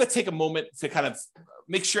earlier. I'm going to take a moment to kind of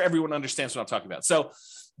make sure everyone understands what I'm talking about. So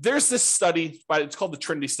there's this study, it's called the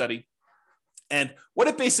Trinity study. And what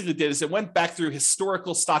it basically did is it went back through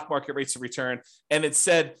historical stock market rates of return. And it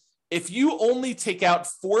said, if you only take out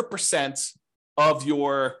 4% of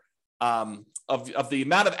your of the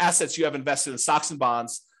amount of assets you have invested in stocks and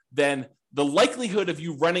bonds, then the likelihood of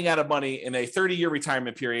you running out of money in a 30-year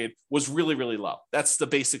retirement period was really, really low. That's the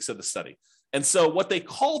basics of the study. And so what they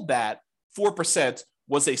called that 4%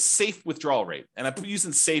 was a safe withdrawal rate. And I'm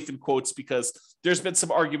using safe in quotes because there's been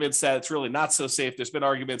some arguments that it's really not so safe. There's been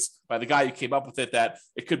arguments by the guy who came up with it that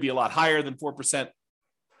it could be a lot higher than 4%.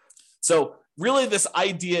 So really this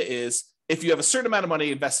idea is, if you have a certain amount of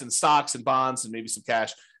money invested in stocks and bonds and maybe some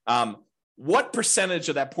cash, what percentage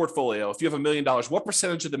of that portfolio, if you have $1 million, what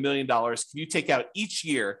percentage of the $1 million can you take out each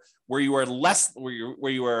year where you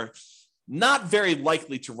are not very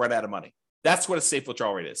likely to run out of money? That's what a safe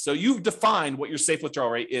withdrawal rate is. So you've defined what your safe withdrawal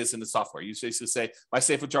rate is in the software. You basically say, my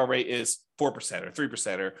safe withdrawal rate is 4% or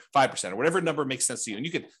 3% or 5% or whatever number makes sense to you. And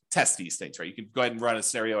you can test these things, right? You can go ahead and run a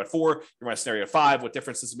scenario at 4, you run a scenario at 5. What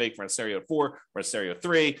difference does it make? Run a scenario at 4, run a scenario at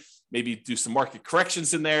 3, maybe do some market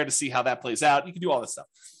corrections in there to see how that plays out. You can do all this stuff.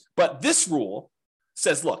 But this rule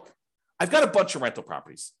says, look, I've got a bunch of rental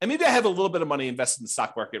properties, and maybe I have a little bit of money invested in the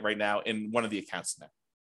stock market right now in one of the accounts in there.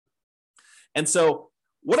 And so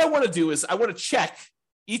what I want to do is I want to check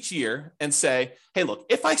each year and say, hey, look,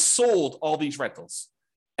 if I sold all these rentals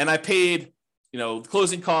and I paid,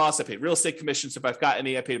 closing costs, I paid real estate commissions if I've got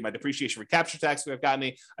any, I paid my depreciation recapture tax if I've got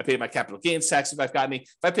any, I paid my capital gains tax if I've got any.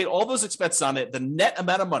 If I paid all those expenses on it, the net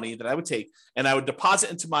amount of money that I would take and I would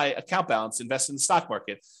deposit into my account balance, invest in the stock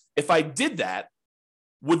market. If I did that,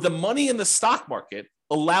 would the money in the stock market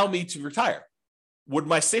allow me to retire? Would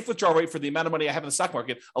my safe withdrawal rate for the amount of money I have in the stock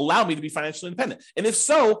market allow me to be financially independent? And if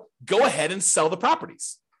so, go ahead and sell the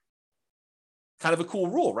properties. Kind of a cool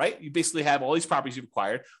rule, right? You basically have all these properties you've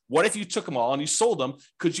acquired. What if you took them all and you sold them?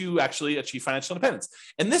 Could you actually achieve financial independence?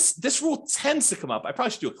 And this rule tends to come up. I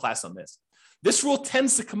probably should do a class on this. This rule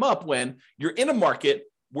tends to come up when you're in a market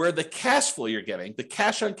where the cash flow you're getting, the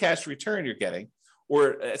cash on cash return you're getting,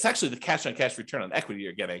 or it's actually the cash on cash return on equity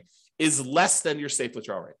you're getting, is less than your safe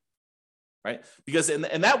withdrawal rate. Right? Because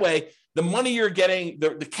in that way, the money you're getting,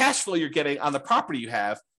 the cash flow you're getting on the property you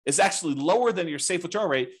have is actually lower than your safe withdrawal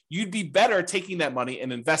rate. You'd be better taking that money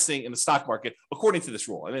and investing in the stock market according to this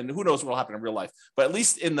rule. And then who knows what will happen in real life. But at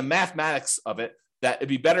least in the mathematics of it, that it'd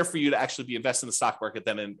be better for you to actually be invested in the stock market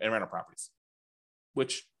than in rental properties,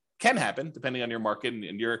 which can happen depending on your market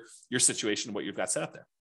and your situation and what you've got set up there.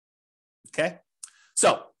 Okay?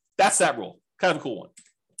 So that's that rule. Kind of a cool one.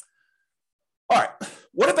 All right.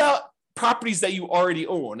 What about properties that you already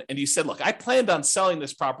own? And you said, look, I planned on selling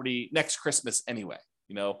this property next Christmas anyway.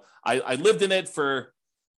 I lived in it for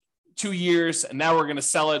 2 years and now we're going to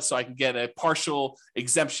sell it so I can get a partial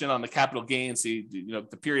exemption on the capital gains.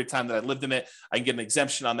 The period of time that I lived in it, I can get an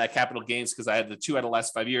exemption on that capital gains because I had the 2 out of the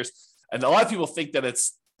last 5 years. And a lot of people think that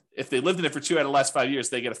if they lived in it for 2 out of the last 5 years,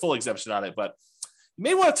 they get a full exemption on it. But you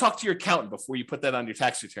may want to talk to your accountant before you put that on your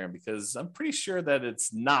tax return, because I'm pretty sure that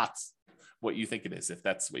it's not what you think it is, if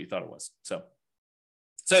that's what you thought it was. So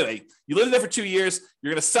anyway, you lived there for 2 years.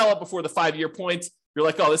 You're going to sell it before the 5-year point. You're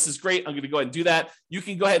like, oh, this is great. I'm going to go ahead and do that. You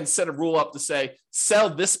can go ahead and set a rule up to say, sell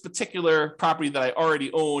this particular property that I already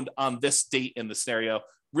owned on this date in the scenario.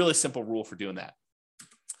 Really simple rule for doing that.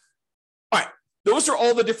 All right. Those are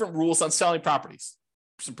all the different rules on selling properties.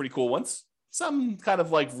 Some pretty cool ones. Some kind of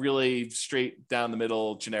like really straight down the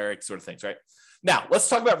middle, generic sort of things, right? Now, let's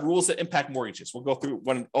talk about rules that impact mortgages. We'll go through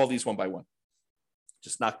all these one by one.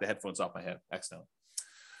 Just knock the headphones off my head accidentally.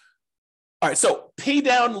 All right, so pay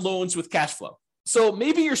down loans with cash flow. So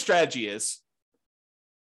maybe your strategy is,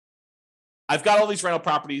 I've got all these rental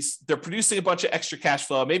properties. They're producing a bunch of extra cash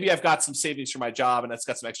flow. Maybe I've got some savings for my job and that's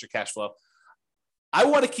got some extra cash flow. I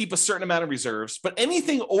want to keep a certain amount of reserves, but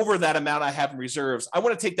anything over that amount I have in reserves, I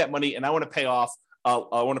want to take that money and I want to pay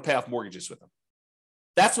off mortgages with them.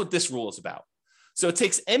 That's what this rule is about. So it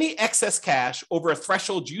takes any excess cash over a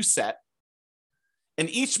threshold you set, and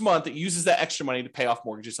each month it uses that extra money to pay off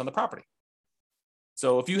mortgages on the property.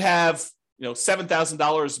 So if you have,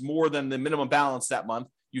 $7,000 more than the minimum balance that month,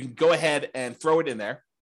 you can go ahead and throw it in there.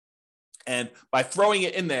 And by throwing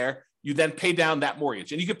it in there, you then pay down that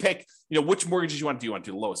mortgage. And you can pick, which mortgages you want to do. You want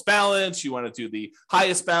to do the lowest balance, you want to do the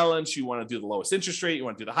highest balance, you want to do the lowest interest rate, you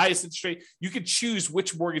want to do the highest interest rate. You can choose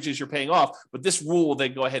which mortgages you're paying off, but this rule will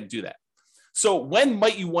then go ahead and do that. So when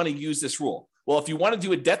might you want to use this rule? Well, if you want to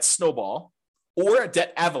do a debt snowball or a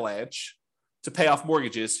debt avalanche to pay off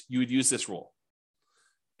mortgages, you would use this rule.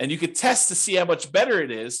 And you could test to see how much better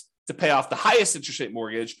it is to pay off the highest interest rate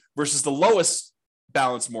mortgage versus the lowest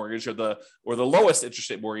balance mortgage or the lowest interest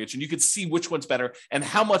rate mortgage. And you could see which one's better and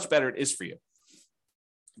how much better it is for you.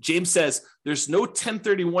 James says there's no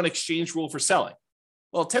 1031 exchange rule for selling.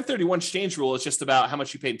 Well, 1031 exchange rule is just about how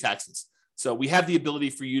much you pay in taxes. So we have the ability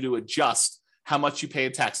for you to adjust how much you pay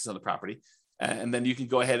in taxes on the property. And then you can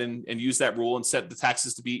go ahead and use that rule and set the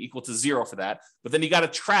taxes to be equal to 0 for that. But then you got to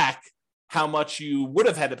track how much you would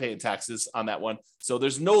have had to pay in taxes on that one. So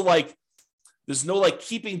there's no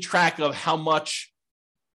keeping track of how much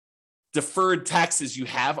deferred taxes you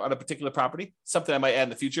have on a particular property, something I might add in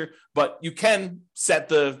the future, but you can set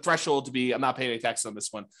the threshold to be, I'm not paying any taxes on this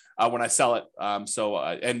one when I sell it.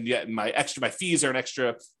 And yet my fees are an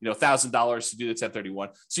extra, $1,000 to do the 1031.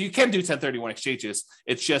 So you can do 1031 exchanges.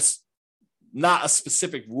 It's just not a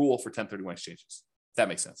specific rule for 1031 exchanges. If that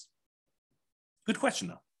makes sense. Good question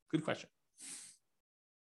though. Good question.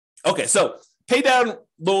 Okay, so pay down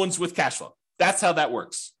loans with cash flow. That's how that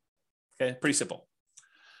works. Okay, pretty simple.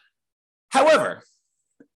 However,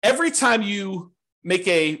 every time you make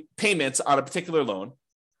a payment on a particular loan,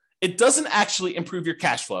 it doesn't actually improve your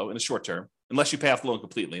cash flow in the short term, unless you pay off the loan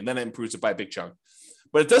completely, and then it improves it by a big chunk.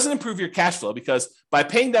 But it doesn't improve your cash flow because by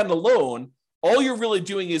paying down the loan, all you're really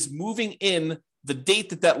doing is moving in the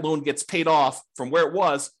date that loan gets paid off from where it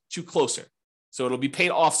was to closer. So it'll be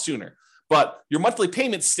paid off sooner. But your monthly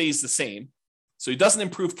payment stays the same. So it doesn't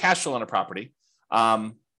improve cash flow on a property.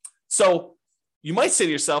 So you might say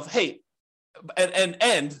to yourself, hey,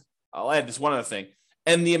 and I'll add this one other thing.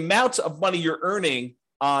 And the amount of money you're earning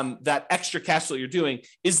on that extra cash flow you're doing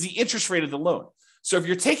is the interest rate of the loan. So if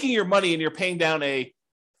you're taking your money and you're paying down a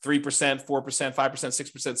 3%, 4%, 5%,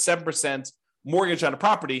 6%, 7% mortgage on a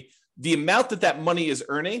property, the amount that money is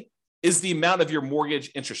earning is the amount of your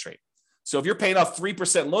mortgage interest rate. So if you're paying off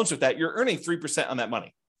 3% loans with that, you're earning 3% on that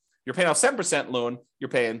money. You're paying off 7% loan, you're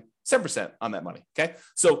paying 7% on that money, okay?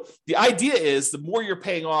 So the idea is the more you're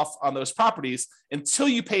paying off on those properties, until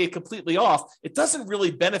you pay it completely off, it doesn't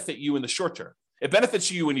really benefit you in the short term. It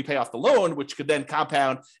benefits you when you pay off the loan, which could then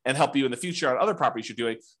compound and help you in the future on other properties you're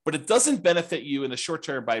doing, but it doesn't benefit you in the short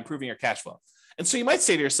term by improving your cash flow. And so you might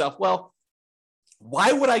say to yourself, well,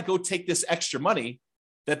 why would I go take this extra money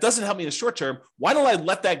that doesn't help me in the short term? Why don't I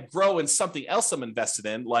let that grow in something else I'm invested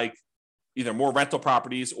in, like either more rental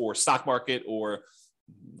properties or stock market or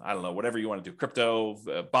I don't know, whatever you want to do, crypto,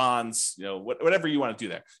 bonds, whatever you want to do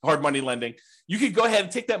there, hard money lending. You could go ahead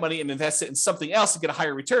and take that money and invest it in something else and get a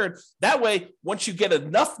higher return. That way, once you get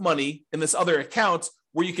enough money in this other account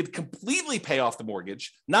where you could completely pay off the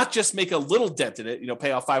mortgage, not just make a little dent in it,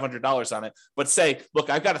 pay off $500 on it, but say, look,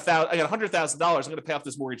 I got $100,000. I'm going to pay off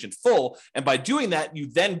this mortgage in full. And by doing that,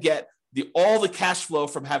 you then get all the cash flow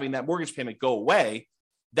from having that mortgage payment go away.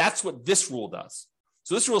 That's what this rule does.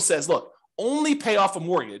 So this rule says, look, only pay off a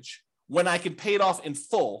mortgage when I can pay it off in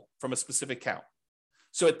full from a specific account.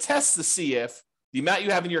 So it tests to see if the amount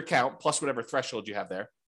you have in your account plus whatever threshold you have there.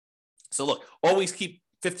 So look, always keep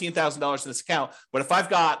 $15,000 in this account. But if I've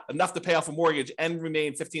got enough to pay off a mortgage and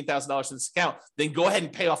remain $15,000 in this account, then go ahead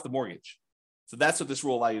and pay off the mortgage. So that's what this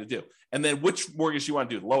rule allows you to do. And then which mortgage you want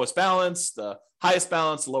to do, the lowest balance, the highest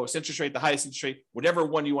balance, the lowest interest rate, the highest interest rate, whatever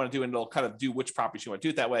one you want to do, and it'll kind of do which properties you want to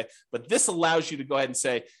do it that way. But this allows you to go ahead and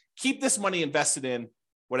say, keep this money invested in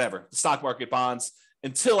whatever, the stock market, bonds,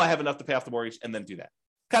 until I have enough to pay off the mortgage, and then do that.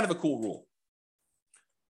 Kind of a cool rule.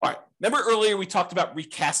 All right. Remember earlier we talked about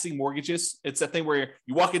recasting mortgages? It's that thing where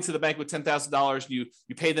you walk into the bank with $10,000, you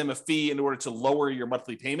pay them a fee in order to lower your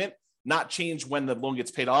monthly payment, not change when the loan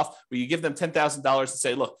gets paid off, but you give them $10,000 and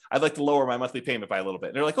say, look, I'd like to lower my monthly payment by a little bit.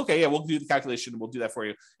 And they're like, okay, yeah, we'll do the calculation. We'll do that for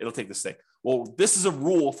you. It'll take this thing. Well, this is a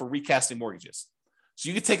rule for recasting mortgages. So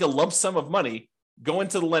you could take a lump sum of money, go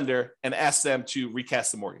into the lender and ask them to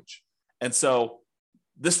recast the mortgage. And so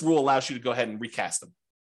this rule allows you to go ahead and recast them.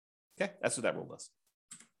 Okay, that's what that rule does.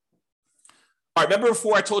 All right, remember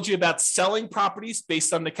before I told you about selling properties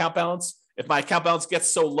based on the account balance? If my account balance gets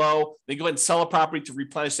so low, then go ahead and sell a property to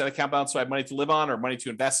replenish that account balance so I have money to live on or money to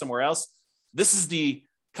invest somewhere else. This is the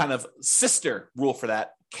kind of sister rule for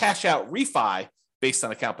that, cash out refi based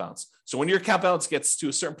on account balance. So when your account balance gets to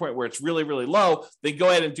a certain point where it's really, really low, then go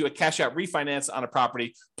ahead and do a cash out refinance on a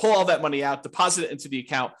property, pull all that money out, deposit it into the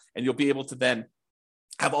account, and you'll be able to then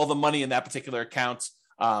have all the money in that particular account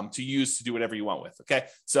to use to do whatever you want with. Okay.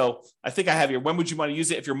 So I think I have here, when would you want to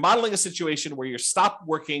use it? If you're modeling a situation where you're stopped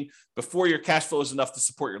working before your cash flow is enough to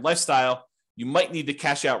support your lifestyle, you might need to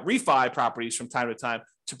cash out refi properties from time to time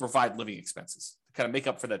to provide living expenses to kind of make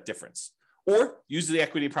up for that difference. Or use the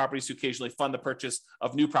equity properties to occasionally fund the purchase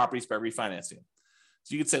of new properties by refinancing them.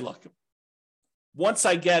 So you could say, look, once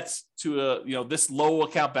I get to this low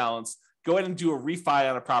account balance, go ahead and do a refi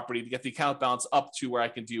on a property to get the account balance up to where I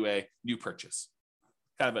can do a new purchase.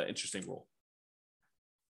 Kind of an interesting rule.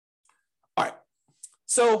 All right.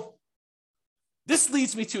 So this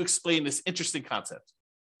leads me to explain this interesting concept.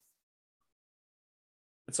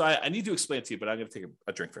 And so I need to explain it to you, but I'm going to take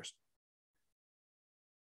a drink first.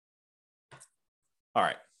 All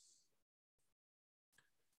right.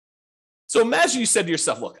 So imagine you said to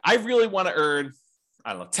yourself, look, I really want to earn,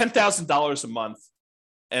 I don't know, $10,000 a month.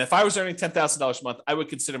 And if I was earning $10,000 a month, I would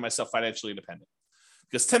consider myself financially independent,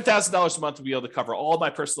 because $10,000 a month would be able to cover all of my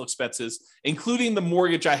personal expenses, including the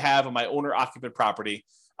mortgage I have on my owner-occupant property,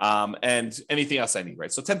 and anything else I need, right?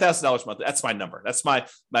 So $10,000 a month, that's my number. That's my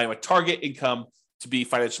target income to be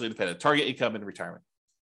financially independent, target income in retirement.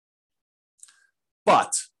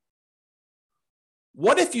 But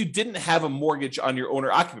what if you didn't have a mortgage on your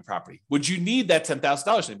owner-occupant property? Would you need that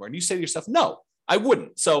 $10,000 anymore? And you say to yourself, no, I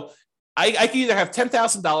wouldn't. So I can either have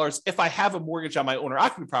 $10,000 if I have a mortgage on my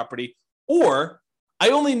owner-occupant property, or I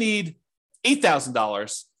only need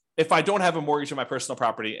 $8,000 if I don't have a mortgage on my personal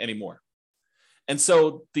property anymore. And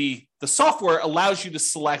so the software allows you to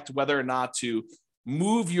select whether or not to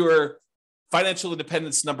move your financial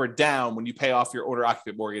independence number down when you pay off your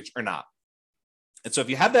owner-occupant mortgage or not. And so if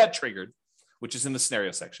you have that triggered, which is in the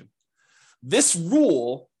scenario section, this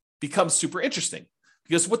rule becomes super interesting,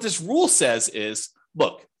 because what this rule says is,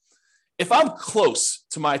 look, if I'm close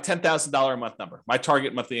to my $10,000 a month number, my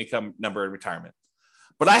target monthly income number in retirement,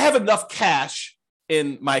 but I have enough cash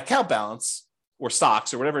in my account balance or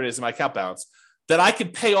stocks or whatever it is in my account balance that I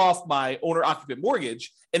could pay off my owner-occupant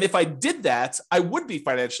mortgage, and if I did that, I would be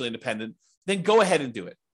financially independent, then go ahead and do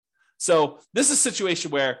it. So this is a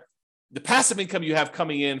situation where the passive income you have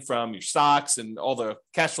coming in from your stocks and all the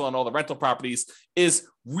cash flow and all the rental properties is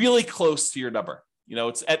really close to your number.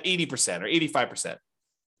 It's at 80% or 85%.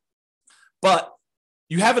 But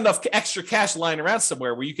you have enough extra cash lying around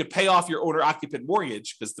somewhere where you could pay off your owner-occupant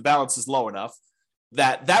mortgage because the balance is low enough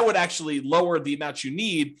that would actually lower the amount you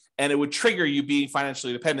need, and it would trigger you being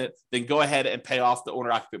financially independent. Then go ahead and pay off the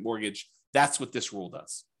owner-occupant mortgage. That's what this rule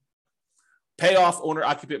does. Pay off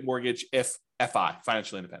owner-occupant mortgage if FI,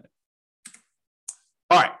 financially independent.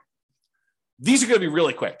 All right. These are going to be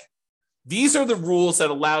really quick. These are the rules that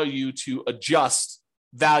allow you to adjust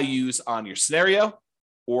values on your scenario,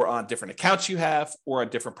 or on different accounts you have, or on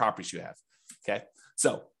different properties you have. Okay.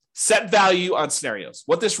 So set value on scenarios.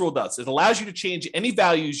 What this rule does, it allows you to change any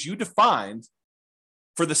values you defined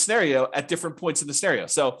for the scenario at different points in the scenario.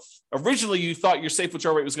 So originally you thought your safe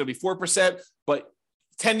withdrawal rate was going to be 4%, but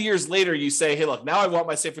 10 years later you say, hey, look, now I want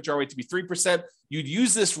my safe withdrawal rate to be 3%. You'd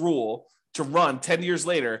use this rule to run 10 years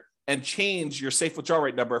later and change your safe withdrawal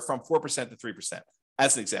rate number from 4% to 3%,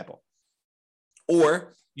 as an example.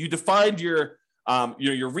 Or you defined your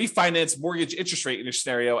refinance mortgage interest rate in your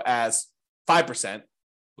scenario as 5%,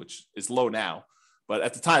 which is low now, but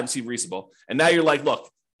at the time seemed reasonable. And now you're like, look,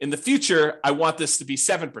 in the future, I want this to be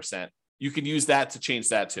 7%. You can use that to change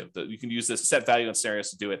that too. You can use this set value on scenarios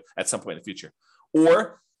to do it at some point in the future.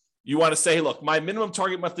 Or you want to say, hey, look, my minimum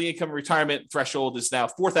target monthly income retirement threshold is now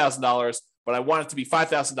 $4,000, but I want it to be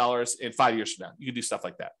 $5,000 in 5 years from now. You can do stuff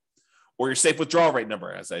like that. Or your safe withdrawal rate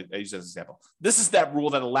number, as I use as an example. This is that rule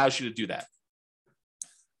that allows you to do that.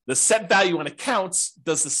 The set value on accounts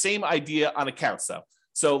does the same idea on accounts, though.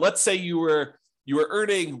 So let's say you were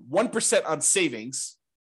earning 1% on savings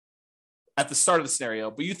at the start of the scenario,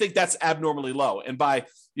 but you think that's abnormally low. And by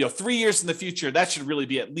 3 years in the future, that should really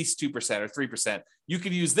be at least 2% or 3%. You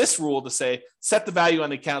could use this rule to say, set the value on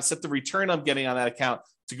the account, set the return I'm getting on that account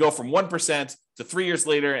to go from 1% to 3 years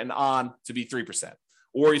later and on to be 3%.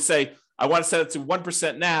 Or you say, I want to set it to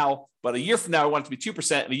 1% now, but a year from now, I want it to be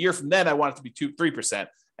 2%. And a year from then, I want it to be 3%.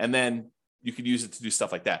 And then you could use it to do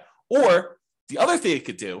stuff like that. Or the other thing it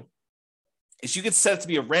could do is you could set it to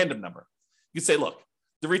be a random number. You could say, look,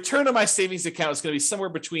 the return on my savings account is going to be somewhere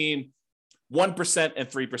between 1% and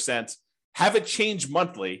 3%. Have it change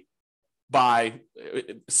monthly by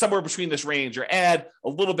somewhere between this range, or add a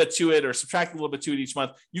little bit to it or subtract a little bit to it each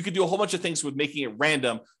month. You could do a whole bunch of things with making it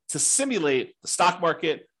random to simulate the stock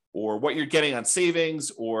market, or what you're getting on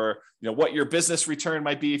savings, or what your business return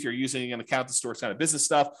might be if you're using an account to store kind of business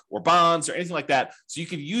stuff, or bonds, or anything like that. So you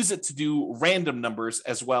could use it to do random numbers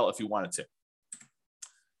as well if you wanted to.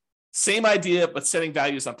 Same idea, but setting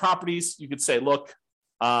values on properties. You could say, look,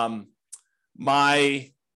 my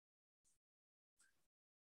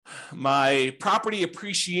property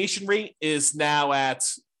appreciation rate is now at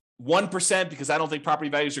 1% because I don't think property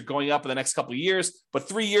values are going up in the next couple of years. But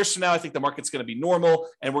 3 years from now, I think the market's going to be normal,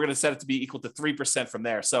 and we're going to set it to be equal to 3% from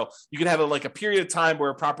there. So you can have a period of time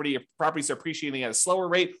where properties are appreciating at a slower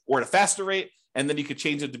rate or at a faster rate, and then you could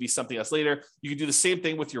change it to be something else later. You could do the same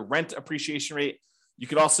thing with your rent appreciation rate. You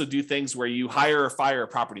could also do things where you hire or fire a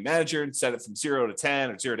property manager and set it from 0 to 10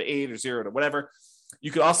 or 0 to 8 or 0 to whatever. You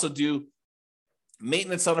could also do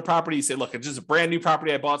maintenance on a property. You say, look, it's just a brand new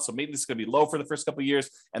property I bought, so maintenance is going to be low for the first couple of years,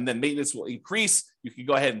 and then maintenance will increase. You can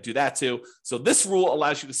go ahead and do that too. So this rule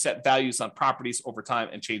allows you to set values on properties over time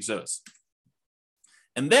and change those.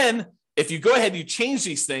 And then if you go ahead and you change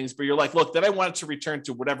these things, but you're like, look, then I want it to return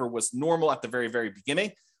to whatever was normal at the very, very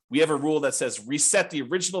beginning, we have a rule that says reset the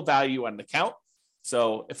original value on an account.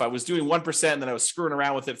 So if I was doing 1% and then I was screwing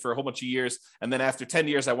around with it for a whole bunch of years, and then after 10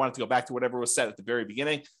 years, I wanted to go back to whatever was set at the very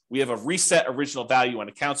beginning, we have a reset original value on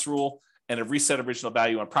accounts rule and a reset original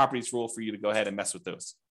value on properties rule for you to go ahead and mess with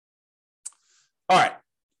those. All right.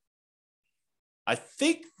 I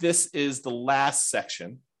think this is the last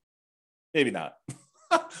section. Maybe not.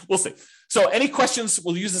 We'll see. So any questions?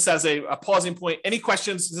 We'll use this as a pausing point. Any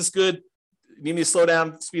questions? Is this good? You need me to slow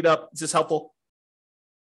down, speed up? Is this helpful?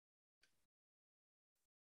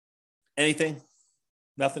 Anything?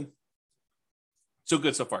 Nothing? So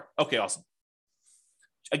good so far. Okay, awesome.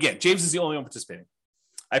 Again, James is the only one participating.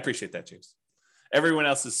 I appreciate that, James. Everyone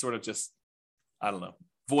else is sort of just, I don't know,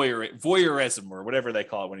 voyeurism or whatever they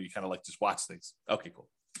call it when you kind of like just watch things. Okay, cool.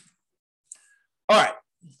 All right.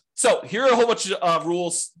 So here are a whole bunch of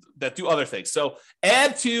rules that do other things. So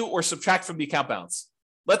add to or subtract from the account balance.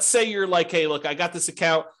 Let's say you're like, hey, look, I got this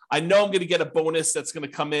account. I know I'm going to get a bonus that's going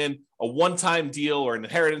to come in, a one-time deal or an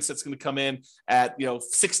inheritance that's going to come in at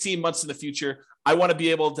 16 months in the future. I want to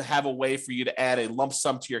be able to have a way for you to add a lump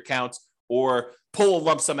sum to your account or pull a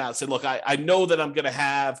lump sum out and say, look, I know that I'm going to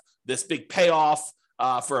have this big payoff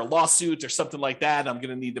for a lawsuit or something like that. I'm going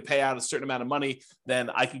to need to pay out a certain amount of money.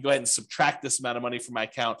 Then I can go ahead and subtract this amount of money from my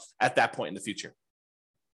account at that point in the future.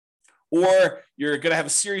 Or you're going to have a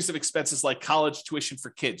series of expenses like college tuition for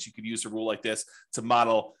kids. You could use a rule like this to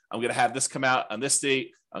model, I'm going to have this come out on this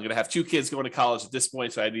date. I'm going to have 2 kids going to college at this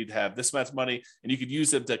point, so I need to have this much money. And you could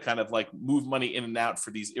use them to kind of like move money in and out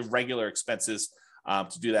for these irregular expenses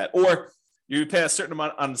to do that. Or you pay a certain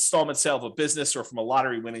amount on installment sale of a business or from a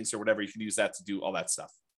lottery winnings or whatever. You can use that to do all that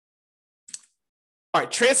stuff. All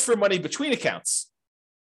right, transfer money between accounts.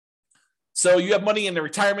 So you have money in the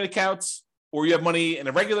retirement accounts, or you have money in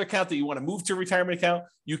a regular account that you want to move to a retirement account.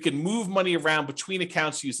 You can move money around between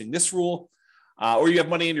accounts using this rule. Or you have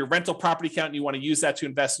money in your rental property account and you want to use that to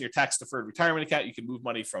invest in your tax-deferred retirement account. You can move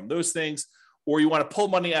money from those things. Or you want to pull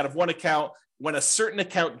money out of one account when a certain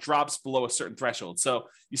account drops below a certain threshold. So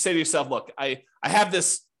you say to yourself, look, I have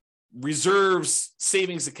this reserves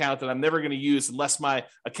savings account that I'm never going to use unless my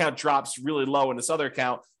account drops really low in this other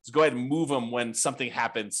account. So go ahead and move them when something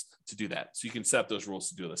happens to do that. So you can set up those rules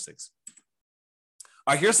to do those things.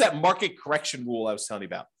 All right, here's that market correction rule I was telling you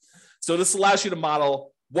about. So this allows you to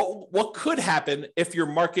model what could happen if your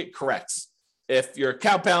market corrects. If your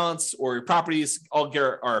account balance or your properties all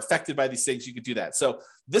are affected by these things, you could do that. So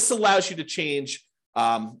this allows you to change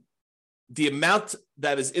the amount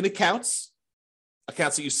that is in accounts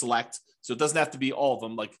that you select. So it doesn't have to be all of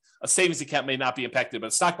them. Like a savings account may not be impacted, but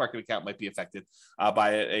a stock market account might be affected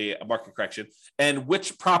by a market correction. And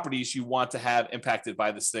which properties you want to have impacted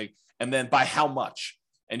by this thing, and then by how much.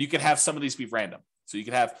 And you can have some of these be random. So you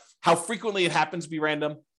can have how frequently it happens be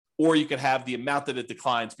random, or you could have the amount that it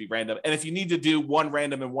declines be random. And if you need to do one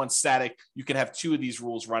random and one static, you can have 2 of these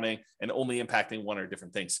rules running and only impacting one or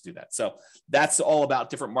different things to do that. So that's all about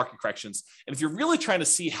different market corrections. And if you're really trying to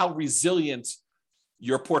see how resilient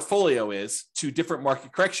your portfolio is to different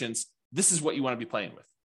market corrections, this is what you want to be playing with.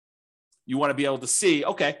 You want to be able to see,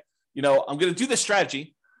 okay, I'm going to do this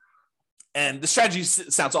strategy. And the strategy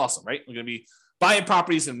sounds awesome, right? I'm going to be buying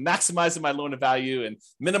properties and maximizing my loan to value and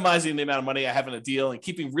minimizing the amount of money I have in a deal and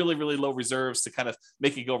keeping really, really low reserves to kind of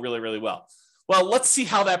make it go really, really well. Well, let's see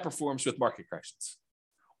how that performs with market corrections.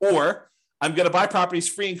 Or I'm going to buy properties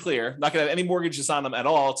free and clear, not going to have any mortgages on them at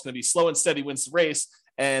all. It's going to be slow and steady wins the race.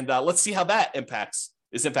 And let's see how that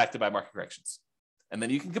is impacted by market corrections. And then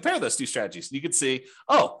you can compare those 2 strategies. And you can see,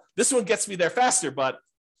 oh, this one gets me there faster, but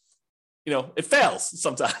it fails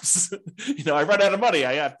sometimes. I run out of money.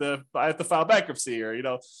 I have to file bankruptcy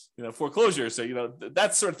or, foreclosure. So,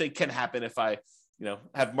 that sort of thing can happen if I,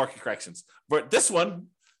 have market corrections. But this one,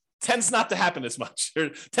 tends not to happen as much, or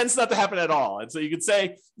tends not to happen at all. And so you could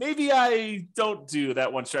say, maybe I don't do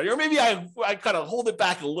that one strategy, or maybe I kind of hold it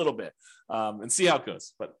back a little bit and see how it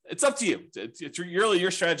goes. But it's up to you. It's really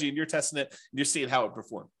your strategy, and you're testing it, and you're seeing how it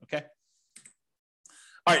performs. Okay.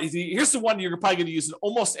 All right, here's the one you're probably going to use in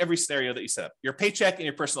almost every scenario that you set up: your paycheck and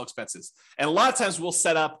your personal expenses. And a lot of times we'll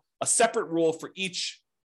set up a separate rule for each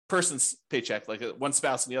person's paycheck, like one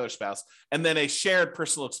spouse and the other spouse, and then a shared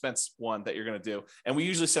personal expense one that you're going to do. And we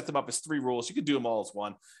usually set them up as 3 rules. You could do them all as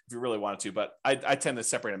one if you really wanted to, but I tend to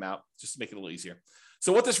separate them out just to make it a little easier.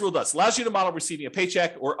 So what this rule does, allows you to model receiving a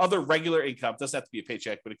paycheck or other regular income. It doesn't have to be a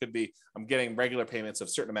paycheck, but it could be, I'm getting regular payments of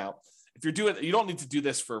a certain amount. If you're doing, you don't need to do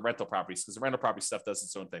this for rental properties, because the rental property stuff does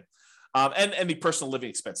its own thing. And any personal living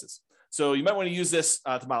expenses. So you might want to use this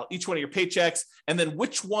to model each one of your paychecks, and then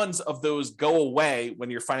which ones of those go away when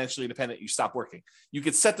you're financially independent, you stop working. You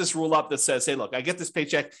could set this rule up that says, hey, look, I get this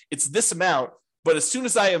paycheck, it's this amount, but as soon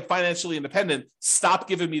as I am financially independent, stop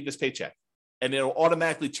giving me this paycheck. And it'll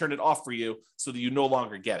automatically turn it off for you so that you no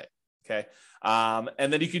longer get it, okay?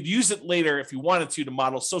 And then you could use it later if you wanted to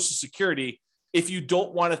model Social Security if you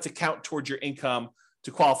don't want it to count towards your income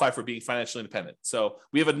to qualify for being financially independent. So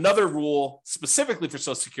we have another rule specifically for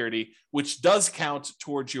Social Security, which does count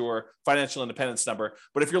towards your financial independence number.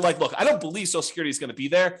 But if you're like, look, I don't believe Social Security is going to be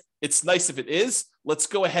there, it's nice if it is. Let's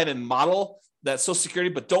go ahead and model that Social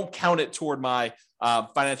Security, but don't count it toward my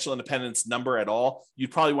financial independence number at all.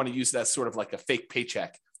 You'd probably want to use that sort of like a fake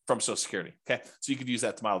paycheck from Social Security. Okay. So you could use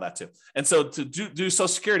that to model that too. And so to do Social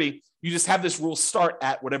Security, you just have this rule start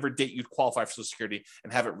at whatever date you'd qualify for Social Security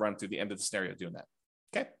and have it run through the end of the scenario doing that.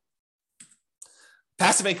 Okay.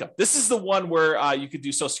 Passive income. This is the one where you could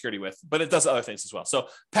do Social Security with, but it does other things as well. So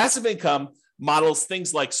passive income models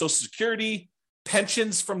things like Social Security,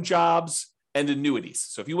 pensions from jobs, and annuities.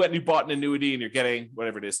 So if you went and you bought an annuity and you're getting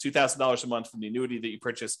whatever it is, $2,000 a month from the annuity that you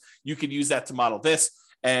purchased, you could use that to model this.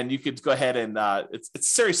 And you could go ahead and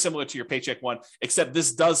it's very similar to your paycheck one, except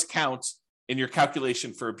this does count in your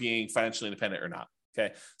calculation for being financially independent or not.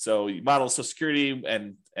 Okay, so you model Social Security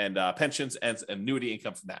and pensions and annuity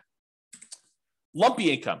income from that.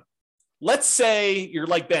 Lumpy income. Let's say you're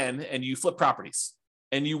like Ben and you flip properties,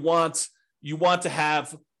 and you want to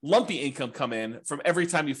have lumpy income come in from every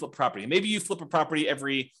time you flip property. Maybe you flip a property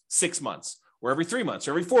every 6 months, or every 3 months,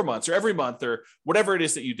 or every 4 months, or every month, or whatever it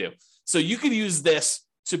is that you do. So you could use this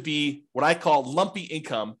to be what I call lumpy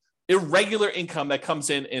income, irregular income that comes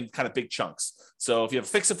in kind of big chunks. So if you have a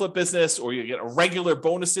fix and flip business, or you get irregular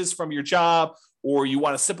bonuses from your job, or you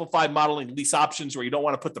want to simplify modeling lease options where you don't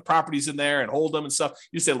want to put the properties in there and hold them and stuff,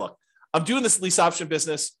 you say, look, I'm doing this lease option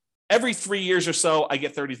business. Every 3 years or so, I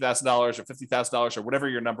get $30,000 or $50,000 or whatever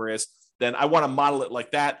your number is. Then I want to model it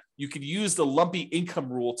like that. You could use the lumpy income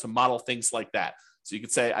rule to model things like that. So you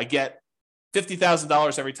could say, I get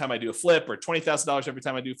 $50,000 every time I do a flip, or $20,000 every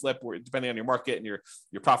time I do a flip, or depending on your market and your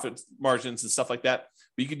profit margins and stuff like that.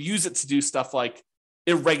 But you could use it to do stuff like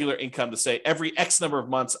irregular income, to say every X number of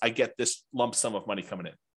months, I get this lump sum of money coming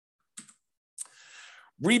in.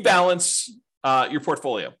 Rebalance your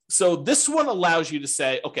portfolio. So this one allows you to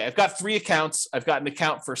say, okay, I've got 3 accounts. I've got an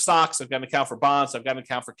account for stocks. I've got an account for bonds. I've got an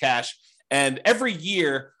account for cash. And every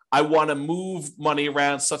year I want to move money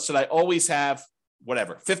around such that I always have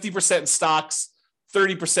whatever, 50% in stocks,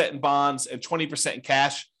 30% in bonds, and 20% in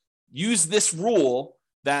cash. Use this rule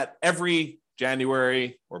that every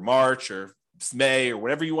January or March or May or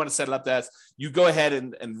whatever you want to set it up as, you go ahead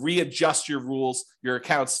and readjust your rules, your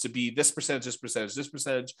accounts to be this percentage, this percentage, this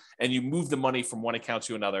percentage, and you move the money from one account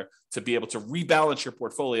to another to be able to rebalance your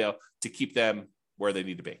portfolio to keep them where they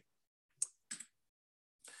need to be.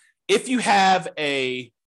 If you have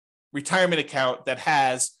a retirement account that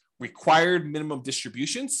has required minimum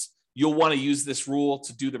distributions, you'll want to use this rule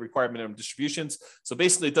to do the required minimum distributions. So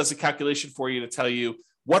basically it does a calculation for you to tell you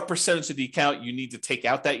what percentage of the account you need to take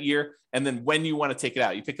out that year, and then when you want to take it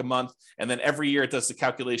out. You pick a month, and then every year it does the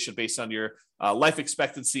calculation based on your life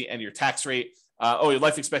expectancy and your tax rate. Your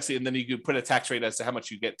life expectancy, and then you could put a tax rate as to how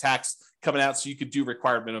much you get taxed coming out, so you could do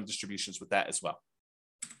required minimum distributions with that as well.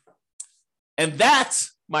 And that,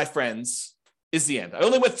 my friends, is the end. I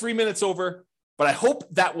only went 3 minutes over, but I hope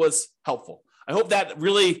that was helpful. I hope that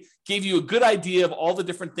really gave you a good idea of all the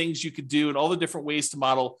different things you could do and all the different ways to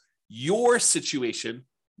model your situation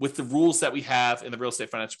with the rules that we have in the Real Estate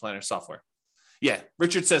Financial Planner software. Yeah,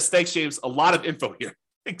 Richard says, thanks, James. A lot of info here.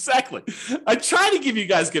 Exactly. I try to give you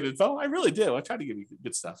guys good info. I really do. I try to give you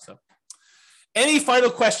good stuff. So, any final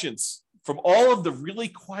questions from all of the really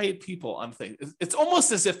quiet people on things? It's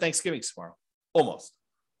almost as if Thanksgiving's tomorrow. Almost.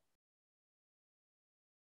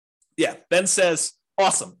 Yeah, Ben says,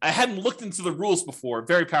 awesome. I hadn't looked into the rules before.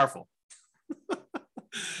 Very powerful.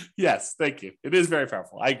 Yes, thank you. It is very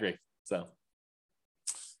powerful. I agree. So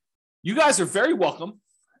you guys are very welcome.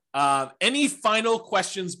 Any final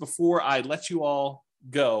questions before I let you all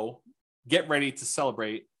go? Get ready to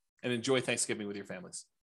celebrate and enjoy Thanksgiving with your families.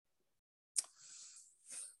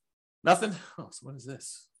 Nothing? Oh, so what is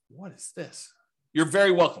this? What is this? You're very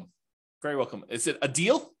welcome. Very welcome. Is it a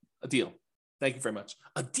deal? A deal. Thank you very much.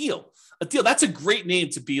 A deal. A deal. That's a great name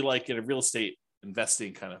to be like in a real estate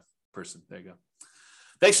investing kind of person. There you go.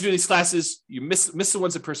 Thanks for doing these classes. You miss the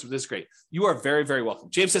ones in person. This is great. You are very, very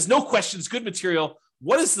welcome. James says, no questions, good material.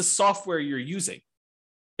 What is the software you're using?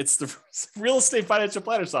 It's the Real Estate Financial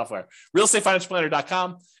Planner software,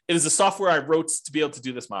 realestatefinancialplanner.com. It is the software I wrote to be able to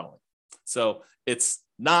do this modeling. So it's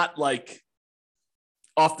not like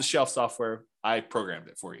off-the-shelf software. I programmed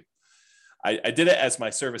it for you. I did it as my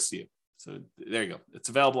service to you. So there you go. It's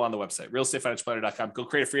available on the website, realestatefinancialplanner.com. Go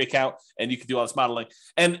create a free account and you can do all this modeling.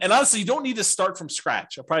 And honestly, you don't need to start from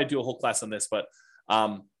scratch. I'll probably do a whole class on this, but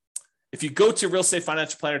if you go to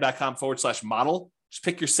realestatefinancialplanner.com/model, just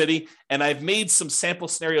pick your city. And I've made some sample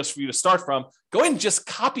scenarios for you to start from. Go ahead and just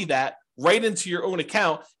copy that right into your own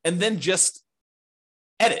account and then just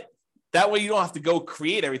edit. That way you don't have to go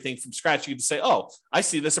create everything from scratch. You can say, oh, I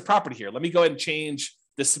see there's a property here. Let me go ahead and change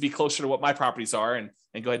this to be closer to what my properties are and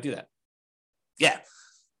go ahead and do that. Yeah.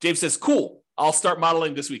 James says, cool. I'll start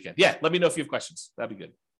modeling this weekend. Yeah. Let me know if you have questions. That'd be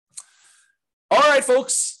good. All right,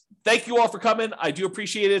 folks. Thank you all for coming. I do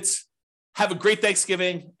appreciate it. Have a great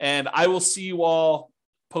Thanksgiving, and I will see you all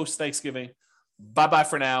post-Thanksgiving. Bye-bye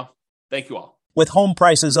for now. Thank you all. With home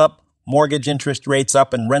prices up, mortgage interest rates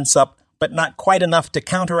up, and rents up, but not quite enough to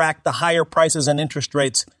counteract the higher prices and interest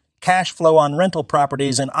rates, cash flow on rental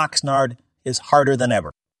properties in Oxnard is harder than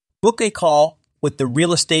ever. Book a call with the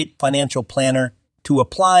Real Estate Financial Planner to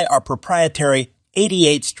apply our proprietary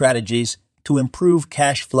 88 strategies to improve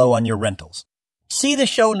cash flow on your rentals. See the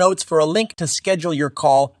show notes for a link to schedule your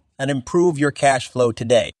call and improve your cash flow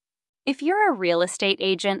today. If you're a real estate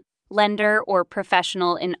agent, lender, or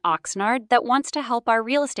professional in Oxnard that wants to help our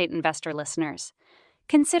real estate investor listeners,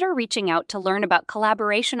 consider reaching out to learn about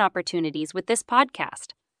collaboration opportunities with this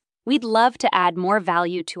podcast. We'd love to add more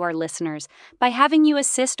value to our listeners by having you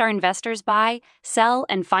assist our investors buy, sell,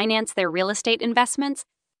 and finance their real estate investments.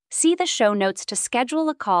 See the show notes to schedule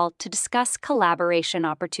a call to discuss collaboration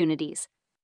opportunities.